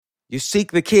You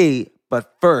seek the key,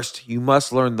 but first you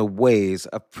must learn the ways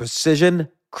of precision,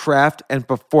 craft, and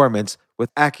performance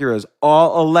with Acura's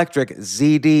all-electric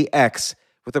ZDX.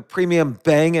 With a premium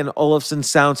Bang & Olufsen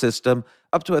sound system,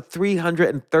 up to a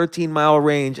 313-mile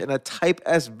range, and a Type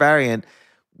S variant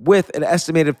with an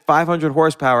estimated 500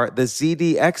 horsepower, the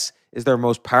ZDX is their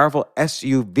most powerful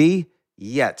SUV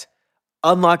yet.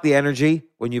 Unlock the energy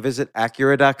when you visit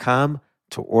Acura.com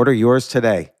to order yours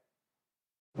today.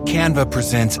 Canva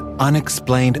presents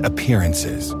Unexplained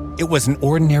Appearances. It was an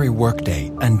ordinary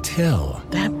workday until...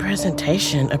 That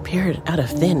presentation appeared out of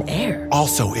thin air.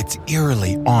 Also, it's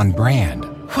eerily on brand.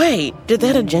 Wait, did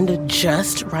that agenda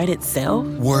just write itself?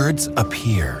 Words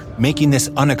appear, making this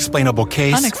unexplainable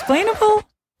case... Unexplainable?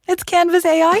 It's Canva's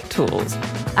AI tools.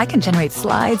 I can generate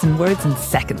slides and words in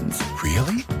seconds.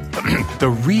 Really?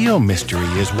 The real mystery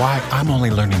is why I'm only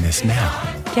learning this now.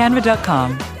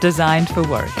 Canva.com. Designed for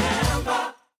work.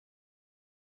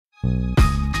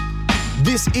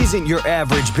 This isn't your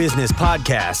average business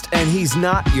podcast, and he's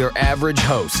not your average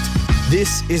host.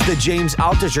 This is the James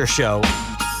Altucher Show.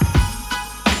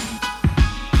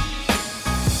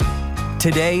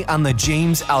 Today on the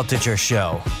James Altucher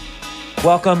Show.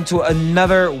 Welcome to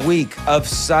another week of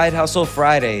Side Hustle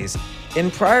Fridays.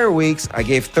 In prior weeks, I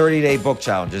gave 30-day book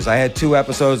challenges. I had 2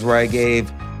 episodes where I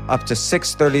gave up to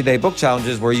 6 30-day book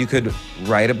challenges where you could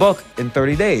write a book in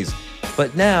 30 days.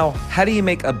 But now, how do you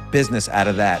make a business out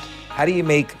of that? How do you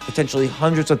make potentially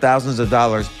hundreds of thousands of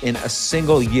dollars in a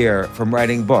single year from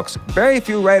writing books? Very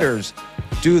few writers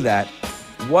do that.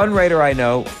 One writer I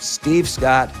know, Steve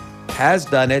Scott, has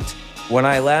done it. When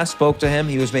I last spoke to him,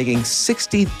 he was making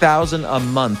 $60,000 a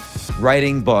month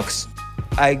writing books.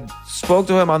 I spoke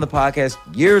to him on the podcast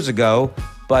years ago,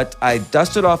 but I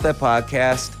dusted off that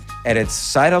podcast, and it's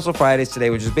Side Hustle Fridays today,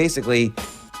 which is basically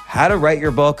how to write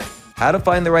your book, how to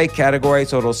find the right category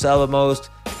so it'll sell the most,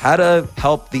 how to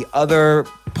help the other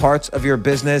parts of your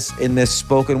business in this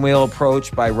spoken wheel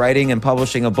approach by writing and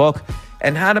publishing a book,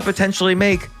 and how to potentially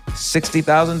make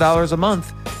 $60,000 a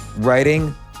month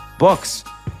writing books.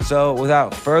 So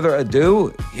without further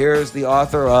ado, here's the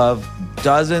author of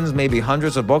dozens, maybe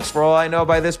hundreds of books for all I know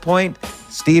by this point,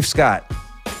 Steve Scott.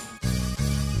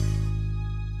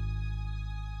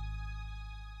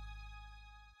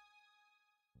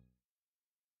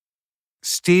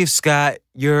 Steve Scott,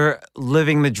 you're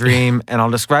living the dream, and I'll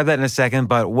describe that in a second,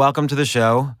 but welcome to the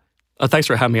show. Thanks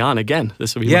for having me on again.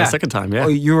 This will be my second time, yeah.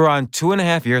 You were on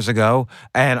 2.5 years ago,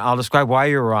 and I'll describe why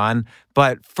you were on.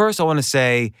 But first, I want to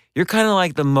say you're kind of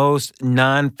like the most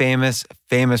non-famous,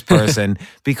 famous person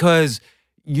because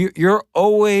you're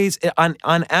always, on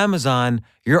Amazon,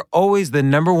 you're always the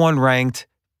number 1 ranked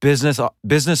business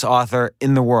author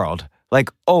in the world.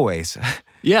 Like, always.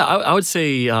 Yeah, I would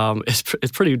say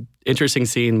it's pretty interesting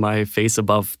seeing my face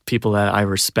above people that I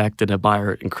respect and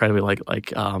admire incredibly,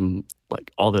 like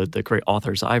all the great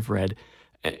authors I've read.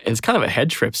 And it's kind of a head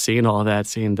trip seeing all that,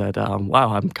 seeing that,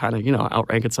 wow, I'm kind of,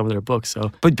 outranking some of their books.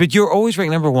 So, But you're always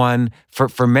ranked number 1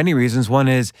 for many reasons. One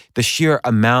is the sheer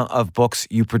amount of books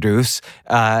you produce.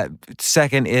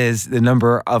 Second is the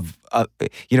number of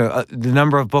the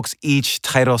number of books each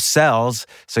title sells.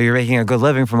 So you're making a good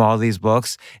living from all these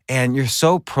books, and you're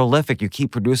so prolific. You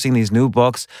keep producing these new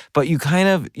books, but you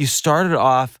started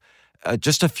off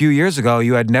just a few years ago.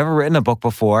 You had never written a book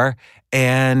before.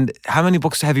 And how many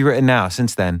books have you written now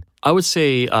since then? I would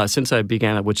say since I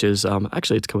began it, which is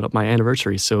actually it's coming up my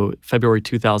anniversary. So February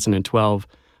 2012,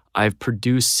 I've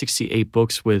produced 68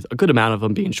 books, with a good amount of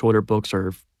them being shorter books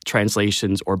or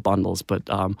translations or bundles. But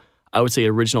I would say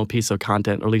original piece of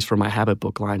content, or at least for my Habit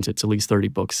book lines, it's at least 30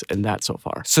 books in that so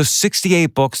far. So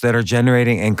 68 books that are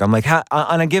generating income. Like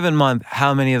on a given month,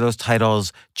 how many of those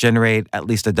titles generate at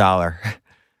least $1?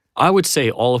 I would say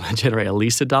all of them generate at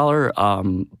least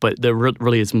 $1, but there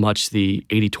really is much the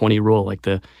 80-20 rule, like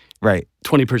the 20%,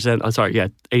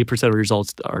 80% of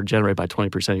results are generated by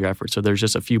 20% of your effort. So there's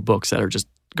just a few books that are just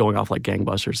going off like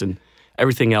gangbusters, and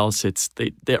everything else,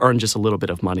 they earn just a little bit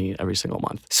of money every single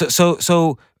month.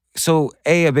 So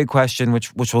a big question,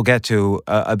 which we'll get to,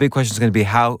 a big question is going to be,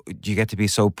 how do you get to be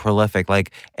so prolific?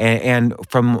 Like, and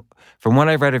from what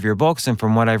I've read of your books and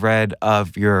from what I've read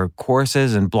of your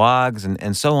courses and blogs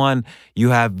and so on, you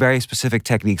have very specific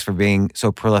techniques for being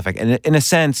so prolific. And in a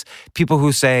sense, people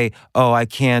who say, oh, I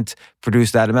can't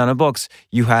produce that amount of books,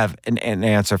 you have an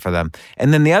answer for them.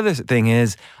 And then the other thing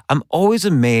is, I'm always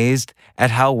amazed at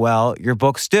how well your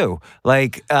books do.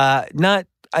 Like,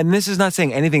 and this is not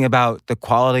saying anything about the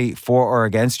quality for or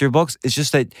against your books. It's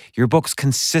just that your books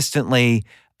consistently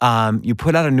you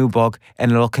put out a new book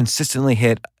and it'll consistently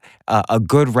hit a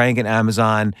good rank in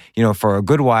Amazon, for a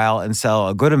good while and sell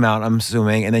a good amount, I'm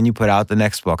assuming, and then you put out the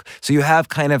next book. So you have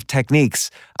kind of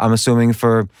techniques, I'm assuming,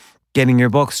 for getting your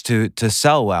books to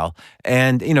sell well.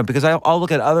 And, because I'll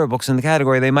look at other books in the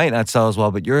category, they might not sell as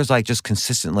well, but yours just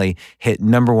consistently hit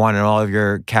number one in all of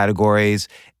your categories.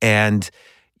 And,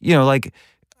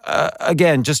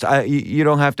 again, just you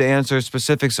don't have to answer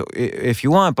specifics if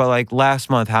you want, but last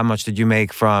month, how much did you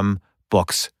make from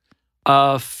books?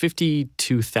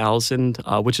 52,000,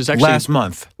 which is actually last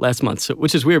month, so,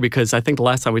 which is weird because I think the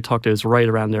last time we talked, it was right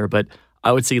around there, but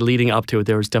I would say leading up to it,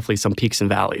 there was definitely some peaks and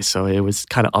valleys. So it was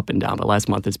kind of up and down. But last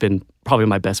month has been probably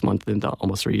my best month in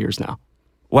almost 3 years now.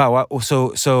 Wow.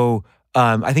 So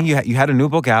I think you had a new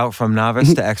book out, From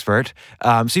Novice to Expert.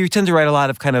 So you tend to write a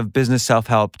lot of kind of business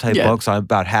self-help type books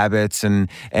about habits and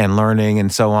learning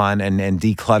and so on and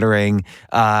decluttering.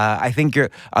 I think a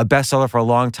bestseller for a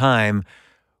long time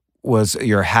was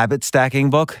your habit stacking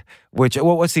book. What's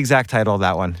the exact title of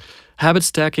that one? Habit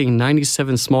Stacking,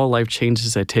 97 Small Life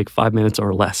Changes That Take 5 Minutes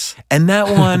or Less. And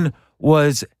that one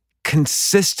was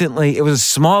consistently, it was a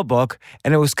small book,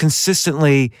 and it was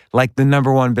consistently the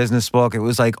number one business book. It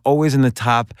was always in the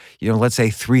top, let's say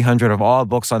 300 of all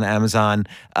books on Amazon.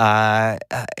 And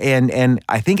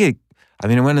I think it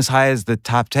went as high as the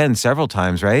top 10 several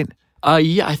times, right?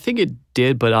 Yeah, I think it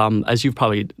did. But as you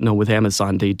probably know, with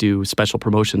Amazon, they do special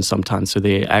promotions sometimes. So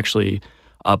they actually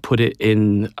put it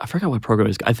in, I forgot what program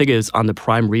it is. I think it was on the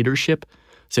Prime readership.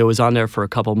 So it was on there for a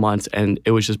couple months, and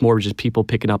it was just more just people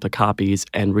picking up the copies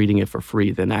and reading it for free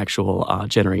than actual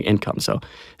generating income. So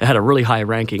it had a really high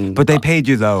ranking. But they paid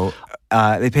you, though.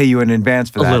 They pay you in advance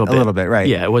for that. A little bit, right?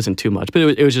 Yeah, it wasn't too much.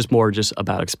 But it was just more just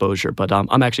about exposure. But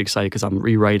I'm actually excited because I'm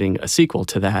rewriting a sequel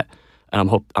to that.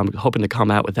 And I'm hoping to come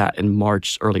out with that in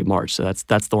early March. So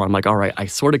that's the one. I'm all right, I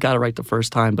sort of got it right the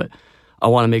first time, but I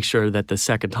want to make sure that the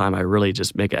second time I really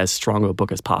just make it as strong of a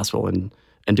book as possible and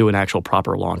do an actual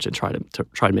proper launch and try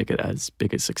to make it as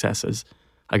big a success as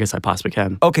I guess I possibly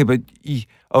can. Okay, but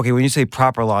when you say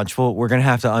proper launch, we're going to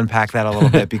have to unpack that a little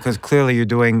bit because clearly you're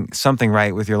doing something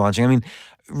right with your launching. I mean,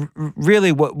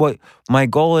 really what my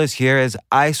goal is here is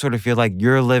I sort of feel like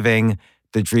you're living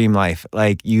the dream life.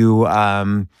 You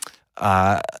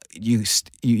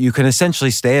can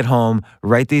essentially stay at home,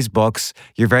 write these books.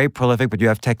 You're very prolific, but you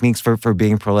have techniques for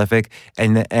being prolific.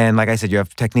 And like I said, you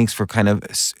have techniques for kind of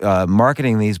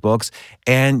marketing these books.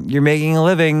 And you're making a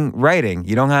living writing.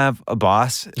 You don't have a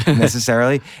boss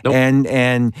necessarily. Nope.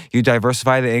 And you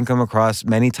diversify the income across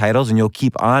many titles, and you'll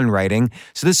keep on writing.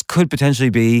 So this could potentially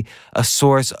be a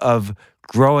source of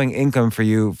growing income for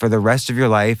you for the rest of your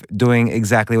life, doing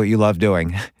exactly what you love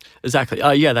doing. Exactly.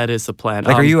 Yeah, that is the plan.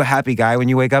 Are you a happy guy when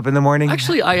you wake up in the morning?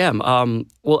 Actually, I am.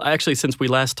 Since we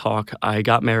last talked, I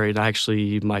got married.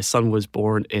 Actually, my son was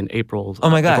born in April.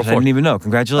 Oh my gosh, I didn't even know.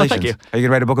 Congratulations. Oh, thank you. Are you going to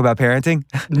write a book about parenting?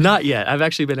 Not yet. I've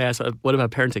actually been asked, what about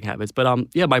parenting habits? But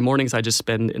my mornings I just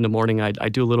spend in the morning. I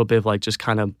do a little bit of just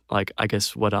kind of I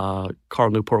guess what Carl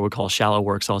Newport would call shallow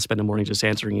work. So I'll spend the morning just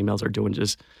answering emails or doing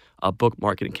just book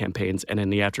marketing campaigns. And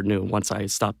in the afternoon, once I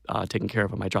stop taking care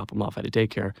of them, I drop them off at a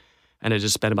daycare. And I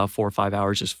just spent about 4 or 5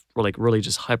 hours just really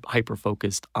just hyper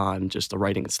focused on just the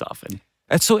writing and stuff. And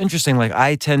that's so interesting.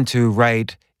 I tend to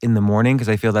write in the morning because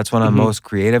I feel that's when I'm most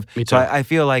creative. Me too. So I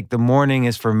feel like the morning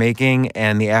is for making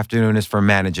and the afternoon is for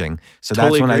managing. So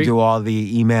totally that's when agree. I do all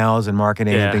the emails and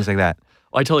marketing and things like that.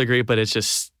 Well, I totally agree, but it's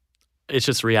just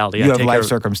reality. You have life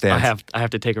circumstance. I have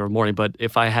to take it every morning. But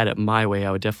if I had it my way,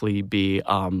 I would definitely be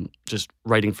just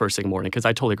writing first thing in the morning because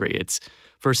I totally agree. It's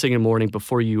first thing in the morning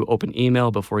before you open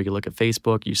email, before you look at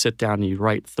Facebook, you sit down and you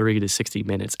write 30 to 60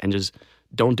 minutes and just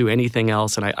don't do anything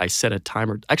else. And I set a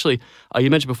timer. Actually, you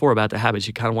mentioned before about the habits.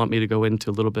 You kind of want me to go into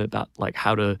a little bit about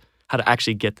how to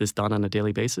actually get this done on a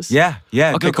daily basis? Yeah.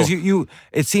 Okay, because cool. you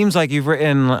it seems like you've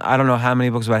written, I don't know how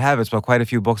many books about habits, but quite a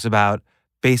few books about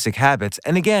basic habits.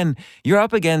 And again, you're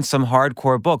up against some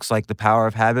hardcore books like The Power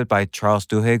of Habit by Charles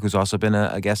Duhigg, who's also been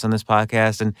a guest on this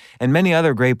podcast, and many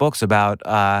other great books about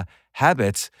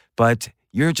habits, but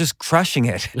you're just crushing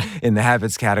it in the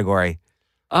habits category.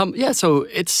 So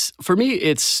for me,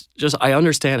 it's just I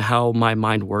understand how my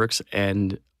mind works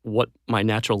and what my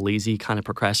natural lazy kind of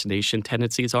procrastination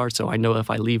tendencies are. So I know if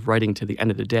I leave writing to the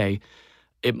end of the day,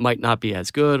 it might not be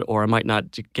as good, or I might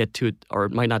not get to it, or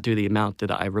it might not do the amount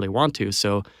that I really want to.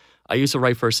 So I used to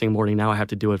write first thing in the morning. Now I have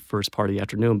to do it first part of the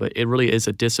afternoon. But it really is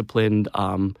a disciplined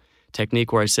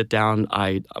technique where I sit down.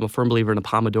 I'm a firm believer in the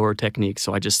Pomodoro technique.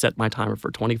 So I just set my timer for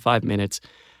 25 minutes.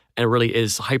 And it really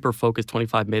is hyper-focused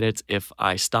 25 minutes. If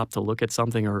I stop to look at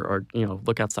something or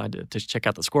look outside to check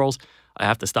out the squirrels, I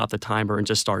have to stop the timer and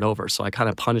just start over. So I kind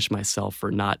of punish myself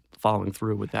for not following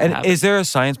through with that And habit. is there a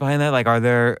science behind that? Like,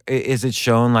 is it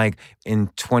shown like in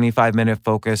 25-minute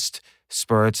focused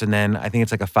spurts and then I think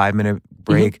it's like a 5-minute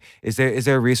break? Mm-hmm. Is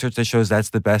there research that shows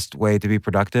that's the best way to be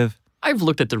productive? I've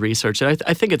looked at the research, and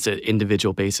I think it's an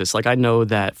individual basis. Like, I know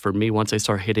that for me, once I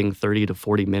start hitting 30 to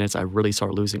 40 minutes, I really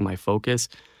start losing my focus,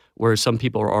 whereas some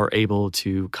people are able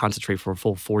to concentrate for a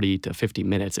full 40 to 50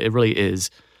 minutes. It really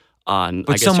is on...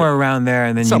 But somewhere around there,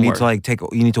 and then you need to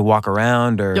you need to walk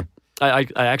around, or... Yep. I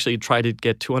actually try to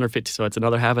get 250, so it's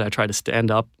another habit. I try to stand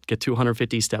up, get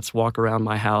 250 steps, walk around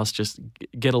my house, just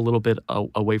get a little bit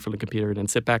away from the computer, and then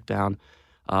sit back down,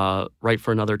 write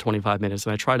for another 25 minutes.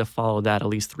 And I try to follow that at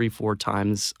least 3-4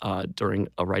 times during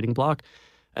a writing block.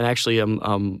 And actually,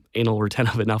 I'm anal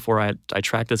retentive enough where I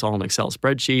track this all in an Excel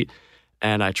spreadsheet,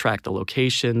 and I track the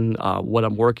location, what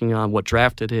I'm working on, what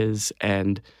draft it is,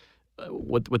 and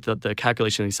with the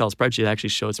calculation in the Excel spreadsheet, it actually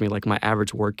shows me like my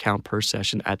average word count per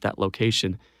session at that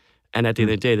location. And at the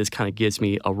end of the day, this kind of gives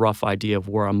me a rough idea of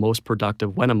where I'm most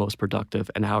productive, when I'm most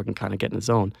productive, and how I can kind of get in the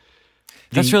zone.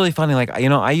 That's really funny. Like,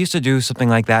 I used to do something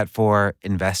like that for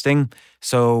investing.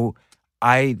 So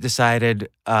I decided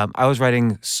I was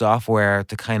writing software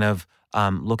to kind of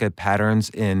look at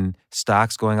patterns in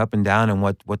stocks going up and down and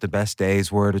what the best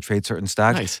days were to trade certain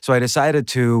stocks. Nice. So I decided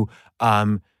to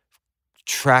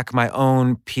track my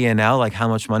own P&L, like how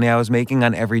much money I was making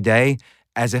on every day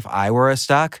as if I were a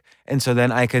stock. And so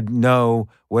then I could know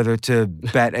whether to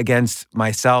bet against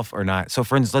myself or not. So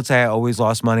for instance, let's say I always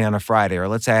lost money on a Friday, or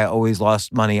let's say I always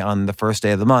lost money on the first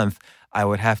day of the month. I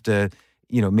would have to,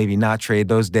 maybe not trade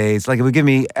those days. Like, it would give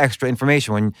me extra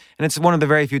information and it's one of the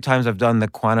very few times I've done the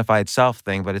quantified self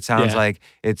thing, but it sounds like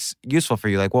it's useful for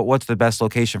you. Like, what's the best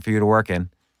location for you to work in?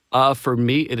 For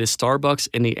me, it is Starbucks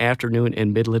in the afternoon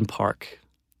in Midland Park.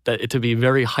 To be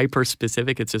very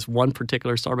hyper-specific, it's just one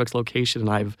particular Starbucks location, and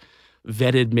I've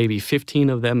vetted maybe 15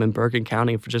 of them in Bergen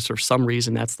County. For some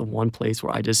reason, that's the one place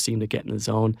where I just seem to get in the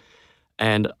zone.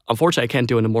 And unfortunately, I can't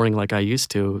do it in the morning like I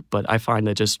used to, but I find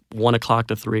that just 1 o'clock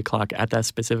to 3 o'clock at that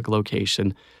specific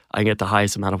location, I can get the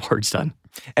highest amount of words done.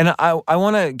 And I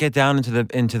want to get down into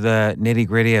the nitty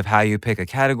gritty of how you pick a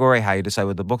category, how you decide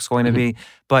what the book's going to be.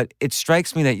 But it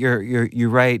strikes me that you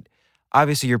write.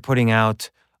 Obviously, you're putting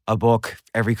out a book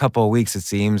every couple of weeks, it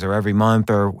seems, or every month,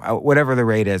 or whatever the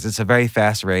rate is. It's a very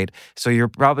fast rate. So you're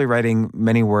probably writing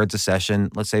many words a session.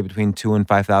 Let's say between 2,000 and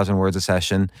 5,000 words a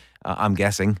session. I'm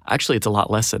guessing. Actually, it's a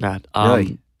lot less than that.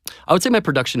 Really? I would say my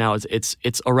production now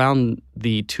it's around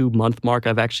the 2-month mark.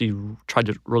 I've actually tried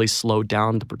to really slow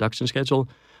down the production schedule,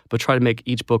 but try to make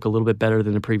each book a little bit better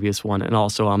than the previous one. And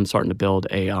also, I'm starting to build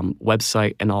a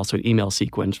website and also an email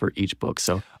sequence for each book.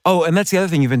 So, and that's the other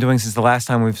thing you've been doing since the last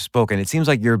time we've spoken. It seems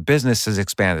like your business has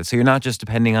expanded. So you're not just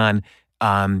depending on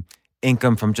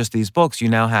income from just these books. You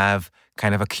now have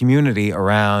kind of a community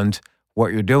around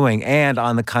what you're doing and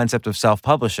on the concept of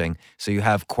self-publishing. So you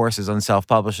have courses on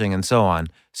self-publishing and so on.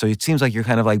 So it seems like you're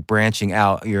kind of like branching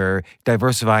out, you're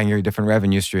diversifying your different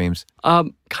revenue streams.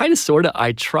 Kind of, sort of.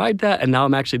 I tried that, and now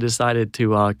I'm actually decided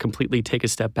to completely take a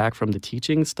step back from the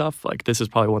teaching stuff. Like, this is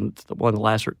probably one of the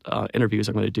last interviews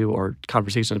I'm going to do or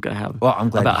conversations I'm going to have I'm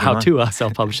glad about how to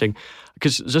self-publishing.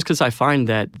 Because I find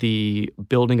that the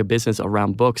building a business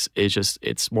around books is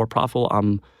it's more profitable.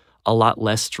 I'm a lot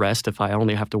less stressed if I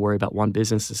only have to worry about one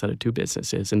business instead of 2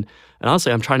 businesses. And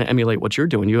honestly, I'm trying to emulate what you're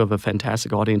doing. You have a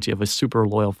fantastic audience. You have a super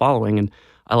loyal following. And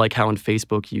I like how on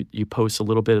Facebook you post a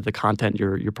little bit of the content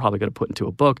you're probably going to put into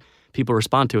a book. People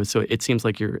respond to it. So it seems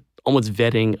like you're almost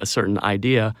vetting a certain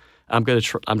idea. I'm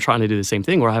trying to do the same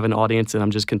thing where I have an audience and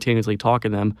I'm just continuously talking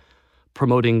to them,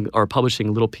 promoting or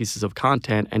publishing little pieces of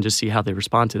content and just see how they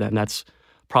respond to that. And that's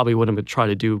probably what I'm going to try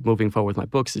to do moving forward with my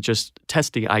books, is just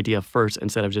test the idea first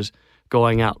instead of just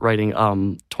going out writing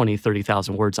 20,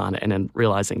 30,000 words on it and then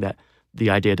realizing that the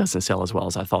idea doesn't sell as well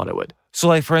as I thought it would. So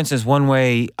like, for instance, one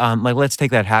way, like let's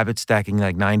take that habit stacking,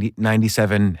 like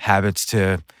 97 habits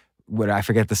to, I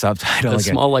forget the subtitle again.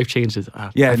 Small life changes.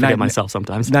 I forget myself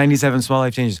sometimes. 97 small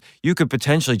life changes. You could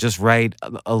potentially just write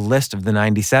a list of the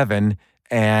 97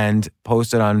 and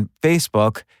post it on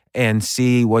Facebook and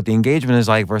see what the engagement is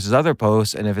like versus other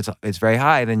posts. And if it's very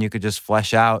high, then you could just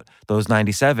flesh out those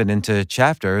 97 into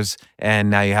chapters, and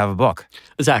now you have a book.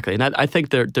 Exactly. And I think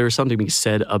there's something to be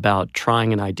said about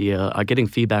trying an idea, getting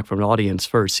feedback from an audience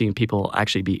first, seeing people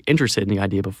actually be interested in the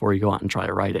idea before you go out and try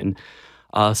to write it. And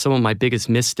some of my biggest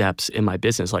missteps in my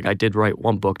business. Like I did write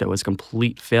one book that was a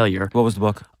complete failure. What was the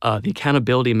book? The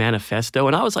Accountability Manifesto.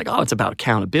 And I was like, oh, it's about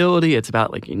accountability. It's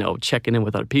about checking in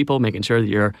with other people, making sure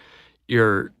that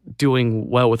you're doing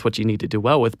well with what you need to do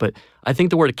well with. But I think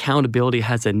the word accountability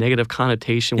has a negative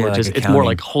connotation where it's more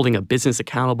like holding a business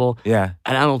accountable. Yeah.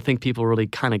 And I don't think people really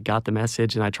kind of got the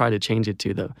message. And I tried to change it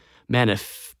to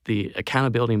the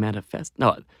Accountability Manifesto.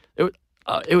 No,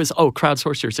 it was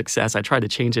crowdsource your success. I tried to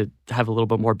change it to have a little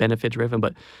bit more benefit driven,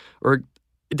 but it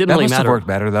didn't really matter. That must have worked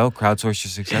better though. Crowdsource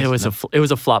your success. It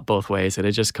was a flop both ways, and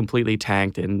it just completely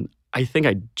tanked. And I think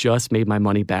I just made my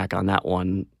money back on that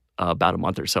one about a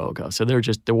month or so ago. So there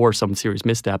were some serious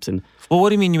missteps. And well, what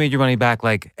do you mean you made your money back?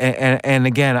 Like, and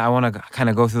again, I want to kind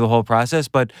of go through the whole process.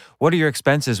 But what are your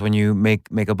expenses when you make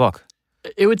a book?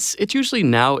 It's usually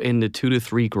now in the $2,000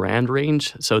 to $3,000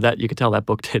 range, so that you could tell that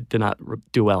book did not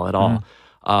do well at all.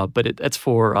 But that's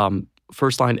for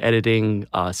first line editing,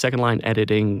 second line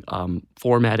editing,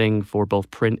 formatting for both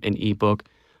print and ebook,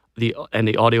 the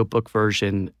audiobook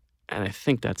version, and I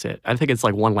think that's it. I think it's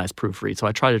like one last proofread. So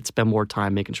I try to spend more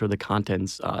time making sure the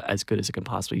content's as good as it can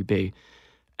possibly be,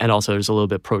 and also there's a little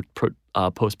bit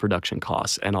post production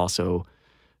costs, and also,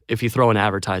 if you throw in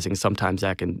advertising, sometimes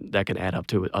that can add up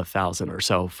to $1,000 or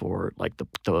so for like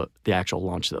the actual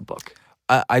launch of the book.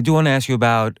 I do want to ask you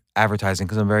about advertising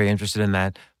because I'm very interested in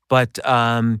that. But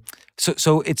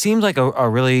so it seems like a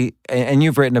really, and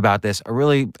you've written about this, a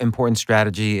really important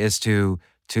strategy is to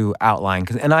outline.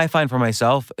 And I find for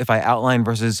myself, if I outline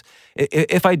versus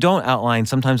if I don't outline,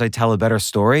 sometimes I tell a better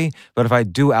story. But if I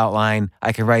do outline,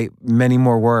 I can write many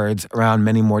more words around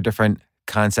many more different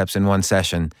concepts in one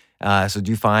session. So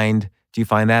do you find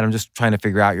that? I'm just trying to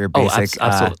figure out your basic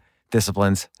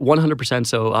disciplines. 100%.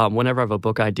 So whenever I have a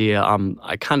book idea,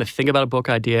 I kind of think about a book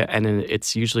idea, and then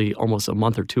it's usually almost a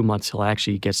month or 2 months till I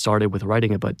actually get started with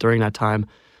writing it. But during that time,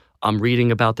 I'm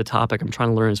reading about the topic. I'm trying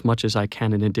to learn as much as I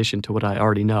can in addition to what I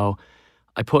already know.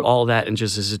 I put all that in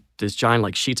just this giant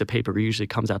like sheets of paper. It usually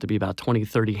comes out to be about 20,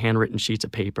 30 handwritten sheets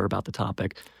of paper about the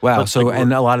topic. Wow.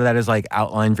 And a lot of that is like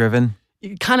outline driven?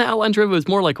 Kind of outline driven. It was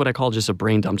more like what I call just a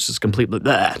brain dump, just completely,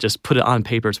 just put it on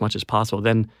paper as much as possible.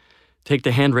 Then take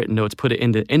the handwritten notes, put it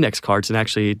into index cards, and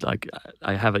actually, like,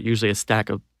 I have usually a stack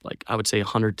of, like, I would say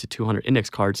 100 to 200 index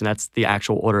cards, and that's the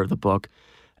actual order of the book.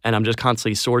 And I'm just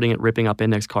constantly sorting it, ripping up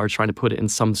index cards, trying to put it in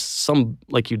some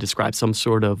like you described, some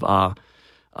sort of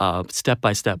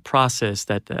step-by-step process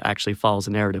that actually follows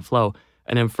a narrative flow.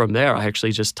 And then from there, I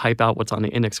actually just type out what's on the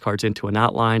index cards into an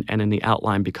outline, and then the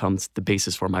outline becomes the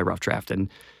basis for my rough draft. And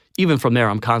even from there,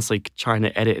 I'm constantly trying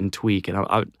to edit and tweak. And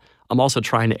I'm also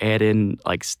trying to add in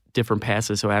like different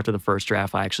passes. So after the first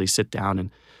draft, I actually sit down and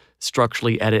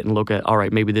structurally edit and look at, all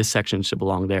right, maybe this section should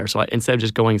belong there. So instead of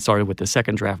just going started with the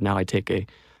second draft, now I take a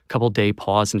couple-day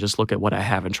pause and just look at what I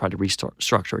have and try to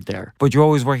restructure it there. But you're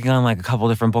always working on like a couple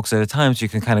different books at a time, so you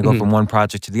can kind of go from one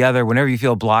project to the other. Whenever you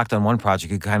feel blocked on one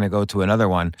project, you kind of go to another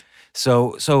one.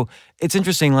 So it's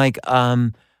interesting, like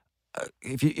when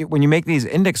you make these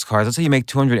index cards, let's say you make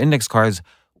 200 index cards,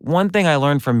 one thing I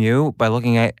learned from you by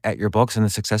looking at your books and the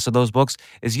success of those books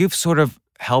is you've sort of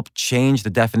helped change the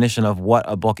definition of what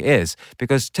a book is.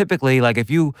 Because typically, like if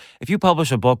you publish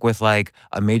a book with like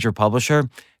a major publisher,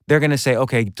 they're going to say,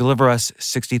 okay, deliver us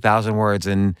 60,000 words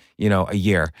in, a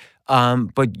year.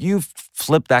 But you've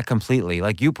flipped that completely.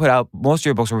 Like you put out, most of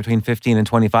your books are between 15 and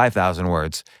 25,000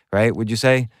 words, right? Would you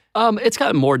say? It's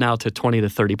gotten more now to 20 to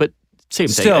 30, but same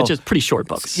thing. It's just pretty short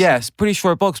books. Yes, pretty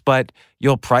short books, but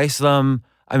you'll price them.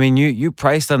 I mean, you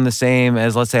price them the same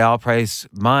as, let's say, I'll price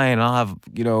mine. I'll have,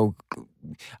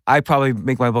 I probably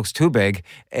make my books too big,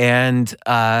 and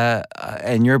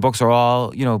your books are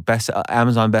all,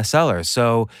 Amazon bestsellers.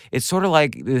 So it's sort of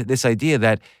like this idea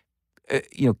that,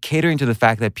 catering to the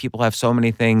fact that people have so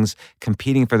many things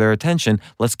competing for their attention,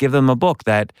 let's give them a book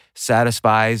that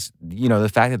satisfies, the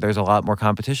fact that there's a lot more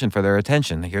competition for their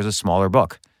attention. Here's a smaller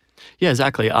book. Yeah,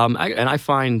 exactly. I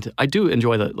find I do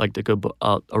enjoy the good book,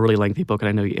 a really lengthy book, and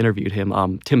I know you interviewed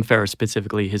him. Tim Ferriss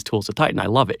specifically, his Tools to Titan. I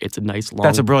love it. It's a nice long.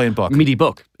 That's a brilliant book. Meaty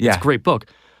book. Yeah, it's a great book.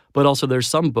 But also, there's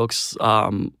some books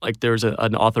like there's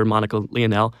an author, Monica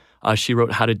Lionel. She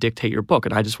wrote How to Dictate Your Book,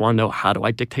 and I just want to know, how do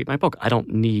I dictate my book? I don't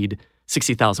need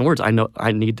 60,000 words.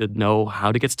 I need to know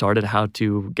how to get started, how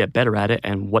to get better at it,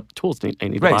 and what tools I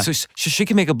need to buy. Right. So she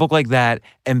can make a book like that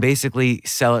and basically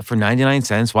sell it for 99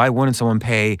 cents. Why wouldn't someone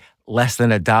pay less than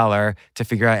 $1 to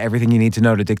figure out everything you need to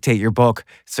know to dictate your book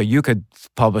so you could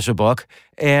publish a book?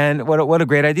 And what a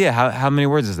great idea. How many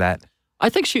words is that? I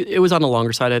think it was on the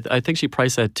longer side. I think she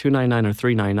priced at $2.99 or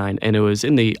 $3.99, and it was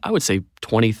in the, I would say,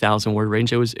 20,000 word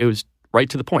range. It was right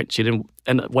to the point. She didn't,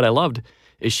 and what I loved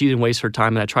is she didn't waste her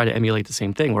time, and I try to emulate the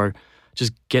same thing where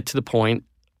just get to the point,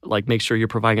 like make sure you're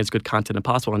providing as good content as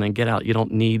possible, and then get out. You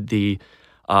don't need the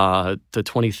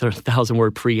 20,000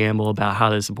 word preamble about how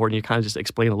this is important. You kind of just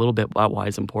explain a little bit about why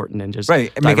it's important and just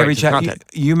make every chapter.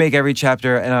 You make every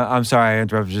chapter, and I'm sorry I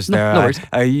interrupted just there. No worries.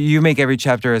 You make every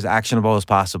chapter as actionable as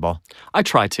possible. I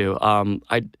try to.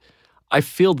 I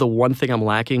feel the one thing I'm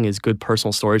lacking is good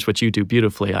personal stories, which you do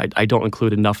beautifully. I don't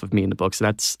include enough of me in the books.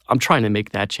 And I'm trying to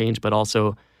make that change, but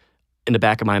also in the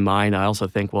back of my mind, I also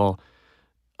think, well,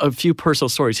 a few personal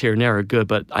stories here and there are good,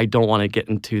 but I don't want to get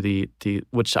into the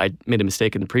which I made a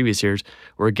mistake in the previous years,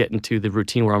 where get into the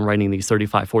routine where I'm writing these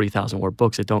 35, 40,000 word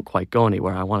books that don't quite go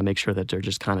anywhere. I want to make sure that they're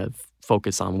just kind of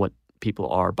focused on what people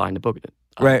are buying the book.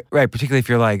 Right. Particularly if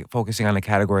you're like focusing on a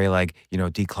category like,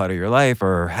 declutter your life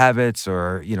or habits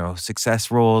or,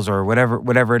 success rules or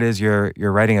whatever it is you're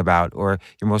writing about. Or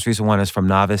your most recent one is From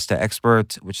Novice to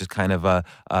Expert, which is kind of a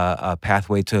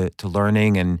pathway to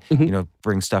learning and,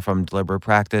 bring stuff from deliberate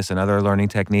practice and other learning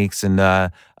techniques. And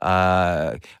that's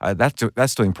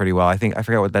doing pretty well. I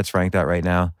forget what that's ranked at right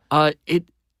now.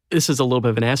 This is a little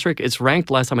bit of an asterisk. It's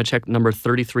ranked, last time I checked, number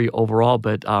 33 overall.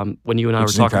 But when you and I were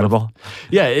talking about,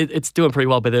 it's doing pretty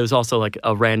well. But there was also like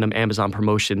a random Amazon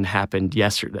promotion happened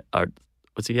yesterday.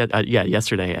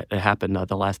 Yesterday it happened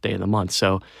the last day of the month.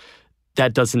 So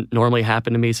that doesn't normally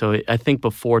happen to me. So I think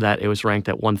before that it was ranked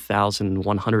at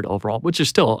 1,100 overall, which is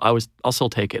still I'll still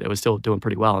take it. It was still doing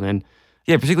pretty well. And then.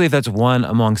 Yeah, particularly if that's one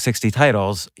among 60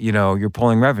 titles, you're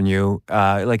pulling revenue.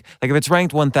 Like if it's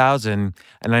ranked 1,000,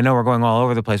 and I know we're going all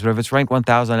over the place, but if it's ranked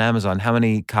 1,000 on Amazon, how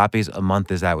many copies a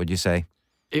month is that, would you say?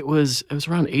 It was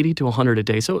around 80 to 100 a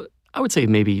day. So I would say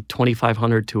maybe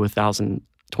 2,500 to 1,000,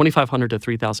 2,500 to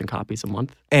 3,000 copies a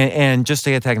month. And just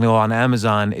to get technical, on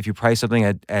Amazon, if you price something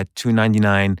at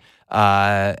 $2.99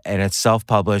 and it's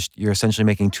self-published, you're essentially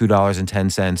making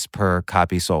 $2.10 per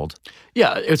copy sold.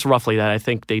 Yeah, it's roughly that. I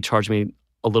think they charge me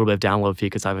a little bit of download fee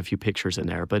because I have a few pictures in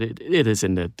there, but it is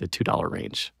in the $2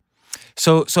 range.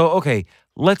 So okay,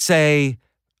 let's say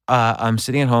I'm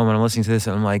sitting at home and I'm listening to this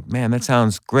and I'm like, man, that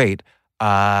sounds great.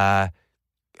 How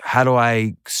do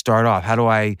I start off?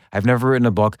 I've never written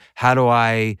a book. How do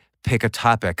I pick a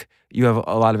topic? You have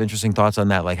a lot of interesting thoughts on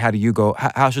that. Like,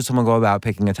 how should someone go about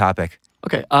picking a topic?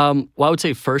 Okay. Well, I would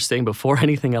say first thing, before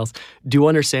anything else, do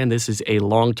understand this is a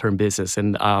long-term business.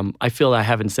 And I feel I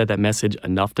haven't said that message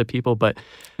enough to people, but...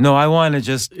 No, I want to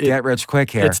just get rich quick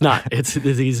here. It's not. It's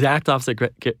the exact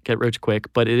opposite, get rich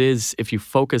quick. But it is, if you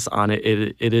focus on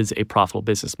it, it is a profitable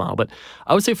business model. But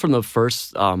I would say from the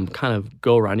first kind of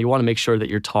go-around, you want to make sure that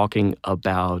you're talking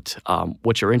about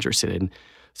what you're interested in.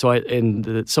 So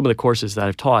in some of the courses that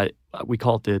I've taught, we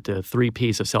call it the 3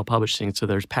 Ps of self-publishing. So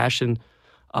there's passion,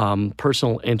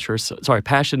 personal interest,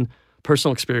 passion,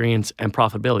 personal experience, and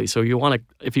profitability. So you want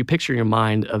to, if you picture in your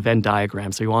mind a Venn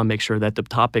diagram, so you want to make sure that the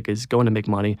topic is going to make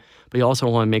money, but you also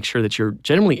want to make sure that you're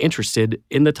genuinely interested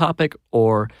in the topic,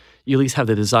 or you at least have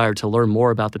the desire to learn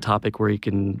more about the topic where you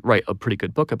can write a pretty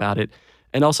good book about it,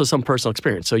 and also some personal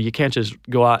experience. So you can't just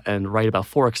go out and write about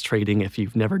Forex trading if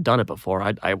you've never done it before.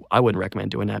 I wouldn't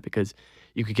recommend doing that because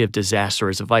you could give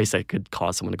disastrous advice that could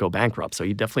cause someone to go bankrupt. So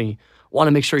you definitely want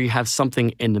to make sure you have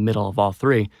something in the middle of all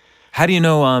 3. How do you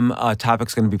know a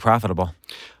topic's going to be profitable?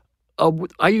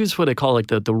 I use what I call like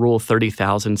the rule of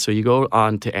 30,000. So you go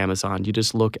on to Amazon, you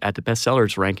just look at the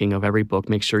bestsellers ranking of every book,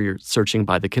 make sure you're searching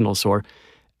by the Kindle store,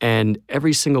 and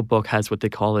every single book has what they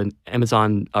call an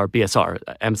Amazon or BSR,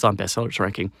 Amazon bestsellers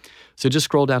ranking. So just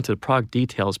scroll down to the product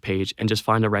details page and just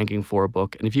find a ranking for a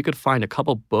book. And if you could find a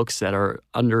couple books that are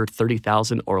under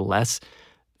 30,000 or less,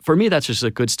 for me, that's just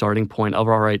a good starting point of,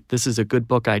 all right, this is a good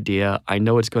book idea. I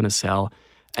know it's going to sell.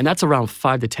 And that's around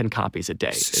 5 to 10 copies a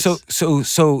day. So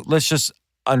let's just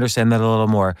understand that a little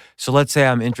more. So let's say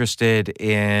I'm interested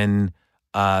in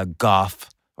golf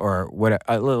or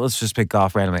whatever. Let's just pick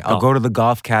golf randomly. I'll go to the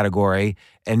golf category,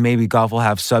 and maybe golf will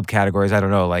have subcategories. I don't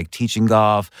know, like teaching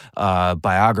golf,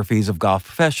 biographies of golf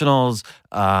professionals,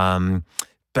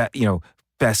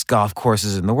 best golf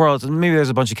courses in the world. And maybe there's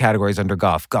a bunch of categories under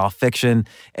golf fiction.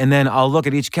 And then I'll look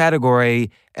at each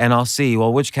category and I'll see,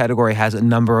 well, which category has a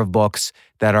number of books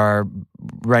that are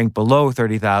ranked below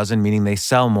 30,000, meaning they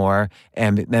sell more.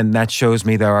 And then that shows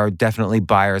me there are definitely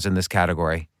buyers in this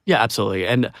category. Yeah, absolutely.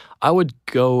 And I would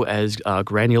go as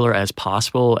granular as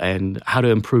possible and how to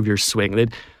improve your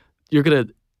swing. You're going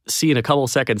to see in a couple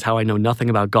of seconds how I know nothing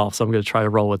about golf, so I'm going to try to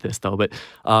roll with this though. But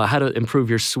how to improve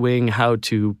your swing, how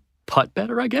to putt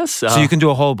better, I guess. So you can do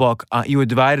a whole book. You would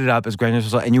divide it up as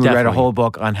granular, and you would write a whole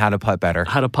book on how to putt better.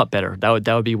 How to putt better. That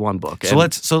would be one book. So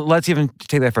let's even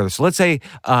take that further. So let's say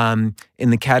in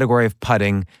the category of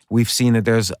putting, we've seen that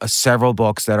there's several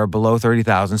books that are below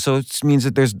 30,000. So it means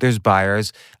that there's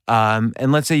buyers.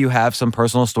 And let's say you have some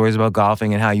personal stories about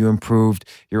golfing and how you improved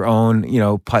your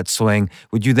own, putt swing.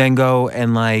 Would you then go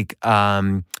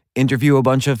and interview a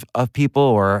bunch of people,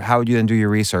 or how would you then do your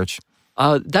research?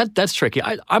 That's tricky.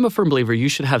 I'm a firm believer you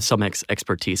should have some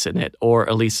expertise in it, or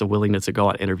at least a willingness to go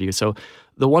on interview. So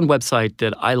the one website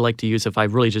that I like to use if I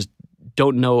really just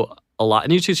don't know a lot,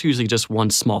 and it's just usually just one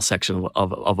small section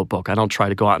of a book. I don't try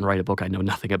to go out and write a book I know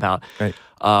nothing about. Right.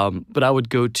 But I would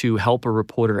go to Help a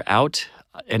Reporter Out,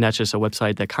 and that's just a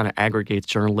website that kind of aggregates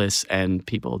journalists and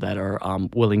people that are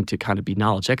willing to kind of be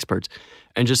knowledge experts,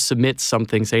 and just submit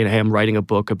something saying, hey, I'm writing a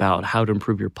book about how to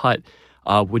improve your putt.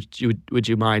 Would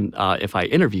you mind if I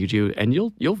interviewed you? And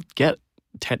you'll get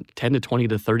 10 to 20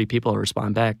 to 30 people to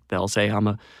respond back. They'll say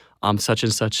I'm such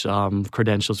and such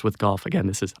credentials with golf.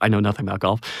 Again, I know nothing about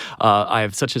golf. I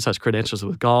have such and such credentials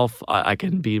with golf. I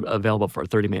can be available for a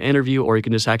 30-minute interview, or you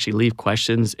can just actually leave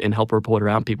questions and Help a Reporter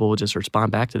Out. People will just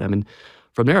respond back to them, and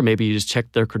from there, maybe you just check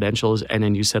their credentials, and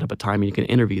then you set up a time and you can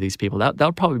interview these people. That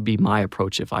would probably be my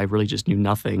approach if I really just knew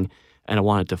nothing and I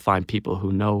wanted to find people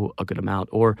who know a good amount.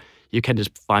 Or you can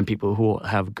just find people who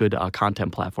have good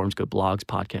content platforms, good blogs,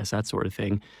 podcasts, that sort of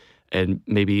thing, and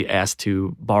maybe ask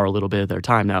to borrow a little bit of their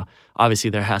time. Now, obviously,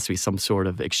 there has to be some sort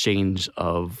of exchange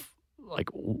of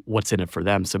what's in it for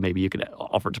them. So maybe you could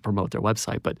offer to promote their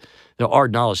website. But there are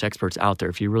knowledge experts out there.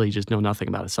 If you really just know nothing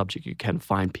about a subject, you can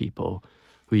find people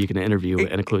who you can interview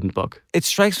and include in the book. It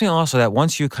strikes me also that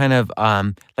once you kind of,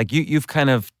 you've kind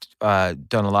of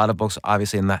done a lot of books,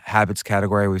 obviously, in the habits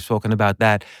category. We've spoken about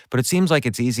that. But it seems like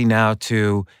it's easy now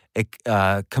to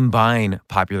combine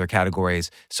popular categories.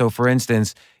 So, for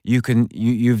instance,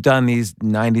 you've done these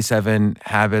 97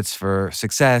 habits for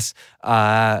success.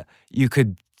 You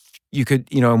could,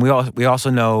 and we also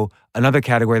know another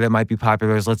category that might be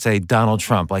popular is, let's say, Donald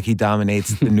Trump. Like, he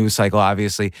dominates the news cycle,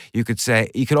 obviously. You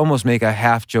could almost make a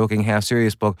half joking, half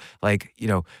serious book, like,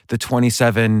 the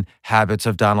 27 habits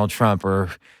of Donald Trump,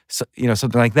 or,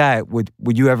 something like that.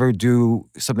 Would you ever do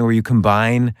something where you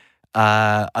combine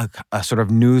a sort of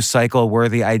news cycle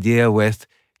worthy idea with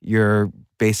your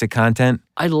basic content?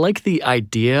 I like the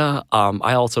idea.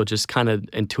 I also just kind of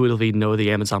intuitively know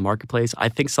the Amazon marketplace. I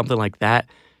think something like that,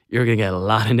 you're going to get a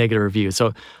lot of negative reviews.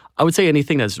 So I would say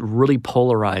anything that's really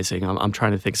polarizing. I'm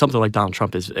trying to think. Something like Donald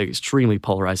Trump is extremely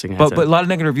polarizing. But a lot of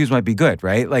negative reviews might be good,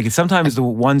 right? Like, sometimes the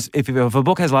ones, if a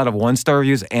book has a lot of 1-star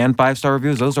reviews and 5-star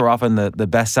reviews, those are often the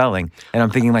best selling. And I'm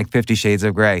thinking like 50 Shades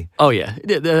of Grey. Oh yeah,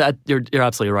 you're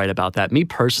absolutely right about that. Me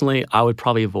personally, I would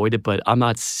probably avoid it, but I'm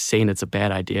not saying it's a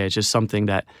bad idea. It's just something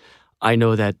that I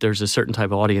know that there's a certain type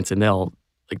of audience, and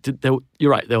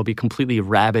you're right. There'll be completely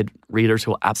rabid readers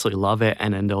who will absolutely love it,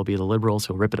 and then there'll be the liberals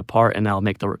who'll rip it apart, and that'll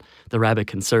make the rabid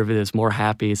conservatives more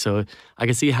happy. So I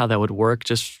can see how that would work.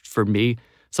 Just for me,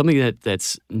 something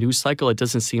that's news cycle, it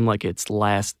doesn't seem like it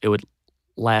would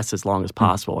last as long as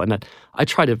possible. And I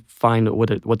try to find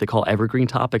what they call evergreen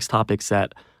topics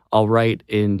that I'll write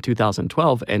in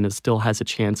 2012, and it still has a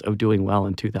chance of doing well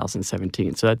in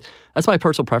 2017. So that's my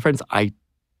personal preference. I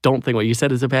don't think what you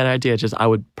said is a bad idea. Just I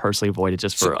would personally avoid it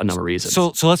just for a number of reasons.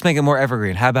 So let's make it more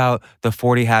evergreen. How about the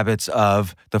 40 habits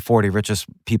of the 40 richest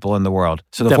people in the world?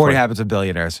 So the Definitely. 40 habits of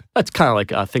billionaires. That's kind of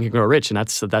like Think and Grow Rich, and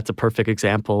that's a perfect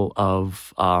example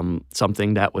of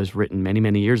something that was written many,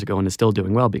 many years ago and is still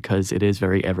doing well because it is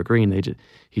very evergreen.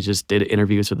 He just did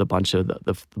interviews with a bunch of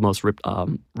the most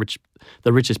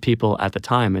the richest people at the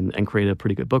time and created a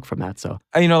pretty good book from that. So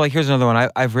here's another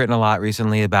one. I've written a lot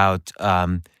recently about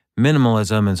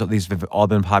minimalism, and so these have all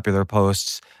been popular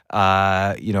posts.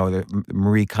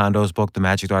 Marie Kondo's book, The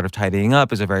Magic Art of Tidying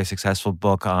Up, is a very successful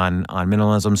book on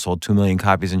minimalism, sold 2 million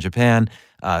copies in Japan,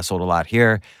 sold a lot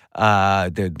here.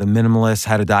 The Minimalists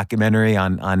had a documentary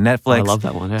on Netflix. I love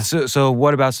that one, yeah. So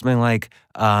what about something like,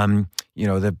 the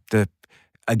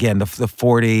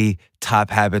 40 top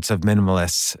habits of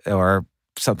minimalists or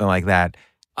something like that?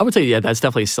 I would say, yeah, that's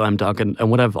definitely a slam dunk. And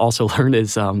what I've also learned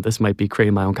is this might be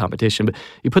creating my own competition, but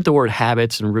you put the word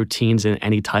habits and routines in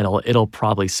any title, it'll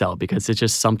probably sell because it's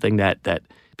just something that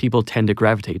people tend to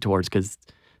gravitate towards because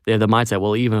they have the mindset,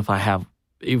 well, even if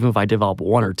I develop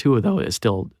one or two of those, it's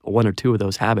still one or two of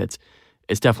those habits,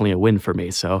 it's definitely a win for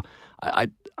me. So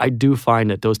I do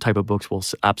find that those type of books will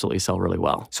absolutely sell really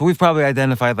well. So we've probably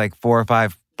identified like 4 or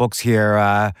 5 books here,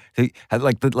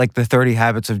 like the 30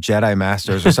 Habits of Jedi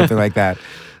Masters or something like that.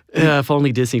 Yeah, if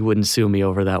only Disney wouldn't sue me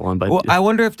over that one. But well, I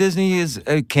wonder if Disney is.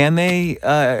 Can they?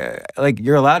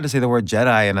 You're allowed to say the word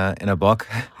Jedi in a book.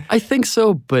 I think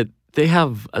so, but they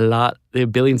have they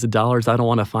have billions of dollars. I don't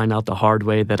want to find out the hard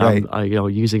way that right. I'm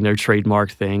using their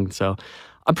trademark thing. So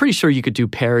I'm pretty sure you could do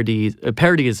parody.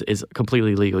 Parody is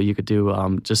completely legal. You could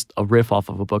do just a riff off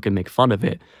of a book and make fun of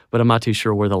it. But I'm not too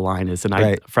sure where the line is. And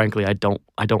right. frankly, I don't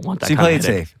want that. So you play it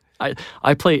safe.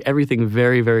 I play everything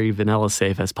very, very vanilla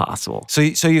safe as possible. So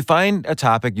you find a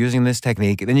topic using this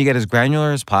technique, then you get as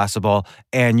granular as possible,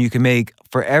 and you can make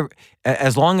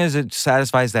as long as it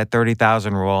satisfies that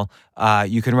 30,000 rule,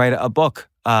 you can write a book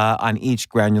on each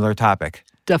granular topic.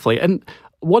 Definitely. And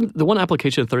the one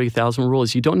application of 30,000 rule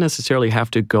is you don't necessarily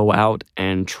have to go out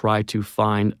and try to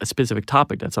find a specific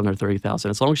topic that's under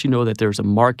 30,000. As long as you know that there's a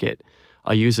market.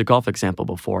 I used a golf example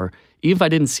before. Even if I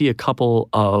didn't see a couple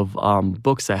of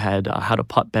books that had how to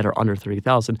putt better under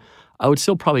 30,000, I would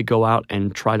still probably go out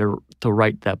and try to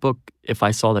write that book if I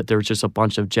saw that there was just a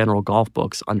bunch of general golf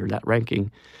books under that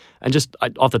ranking. And just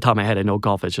off the top of my head, I know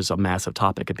golf is just a massive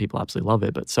topic and people absolutely love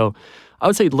it. But so I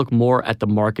would say look more at the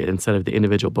market instead of the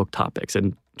individual book topics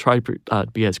and try to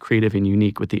be as creative and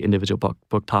unique with the individual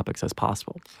book topics as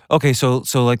possible. Okay, so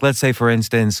like let's say, for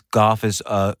instance, golf is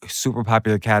a super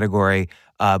popular category,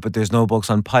 but there's no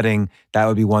books on putting. That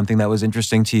would be one thing that was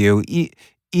interesting to you.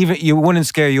 Even you wouldn't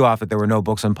scare you off that there were no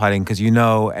books on putting because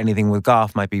anything with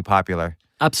golf might be popular.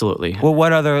 Absolutely. Well,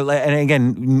 what other, and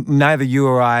again, neither you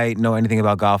or I know anything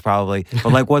about golf probably,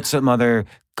 but what's some other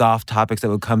golf topics that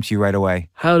would come to you right away?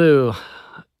 How to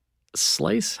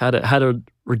slice, how to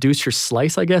reduce your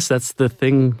slice, I guess. That's the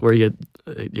thing where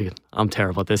I'm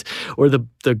terrible at this, where the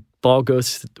ball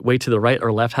goes way to the right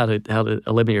or left, how to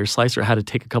eliminate your slice or how to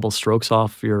take a couple strokes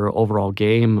off your overall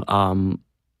game.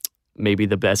 Maybe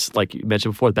the best, like you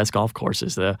mentioned before, the best golf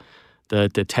courses, the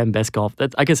 10 best golf.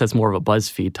 I guess that's more of a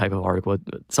BuzzFeed type of article.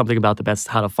 Something about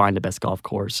how to find the best golf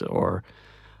course, or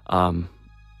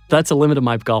that's a limit of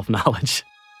my golf knowledge.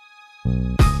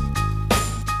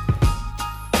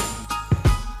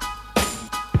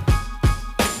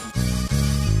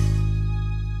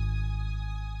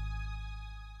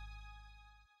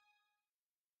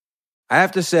 I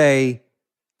have to say,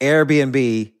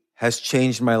 Airbnb has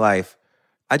changed my life.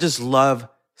 I just love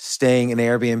staying in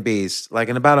Airbnbs. Like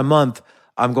in about a month,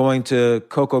 I'm going to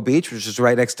Cocoa Beach, which is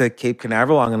right next to Cape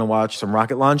Canaveral. I'm going to watch some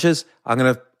rocket launches. I'm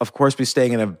going to, of course, be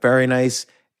staying in a very nice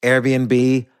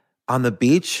Airbnb on the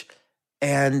beach.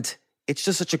 And it's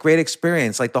just such a great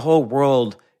experience. Like the whole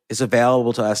world is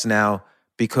available to us now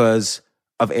because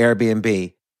of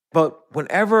Airbnb. But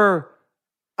whenever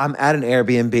I'm at an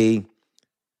Airbnb,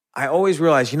 I always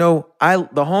realize, the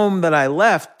home that I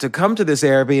left to come to this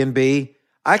Airbnb,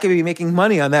 I could be making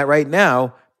money on that right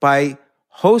now by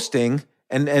hosting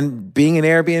and being an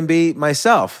Airbnb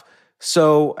myself.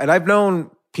 So, and I've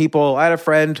known people, I had a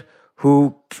friend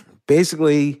who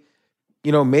basically,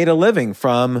 made a living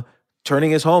from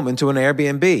turning his home into an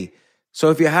Airbnb.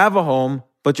 So if you have a home,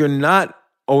 but you're not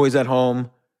always at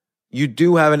home, you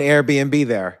do have an Airbnb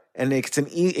there. And it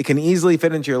can easily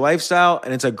fit into your lifestyle,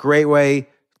 and it's a great way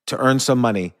to earn some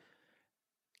money.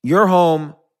 Your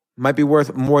home might be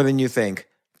worth more than you think.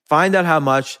 Find out how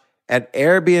much at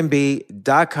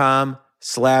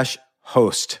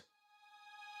airbnb.com/host.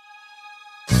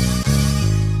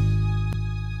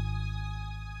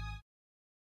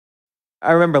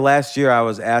 I remember last year I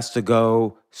was asked to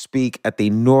go speak at the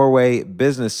Norway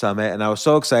Business Summit, and I was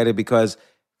so excited because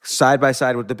side by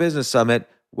side with the Business Summit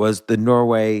was the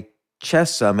Norway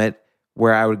Chess Summit,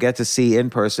 where I would get to see in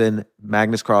person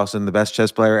Magnus Carlsen, the best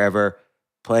chess player ever,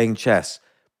 playing chess.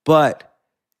 But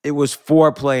it was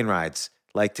 4 plane rides,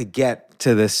 like to get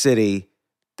to the city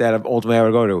that ultimately I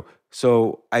would go to.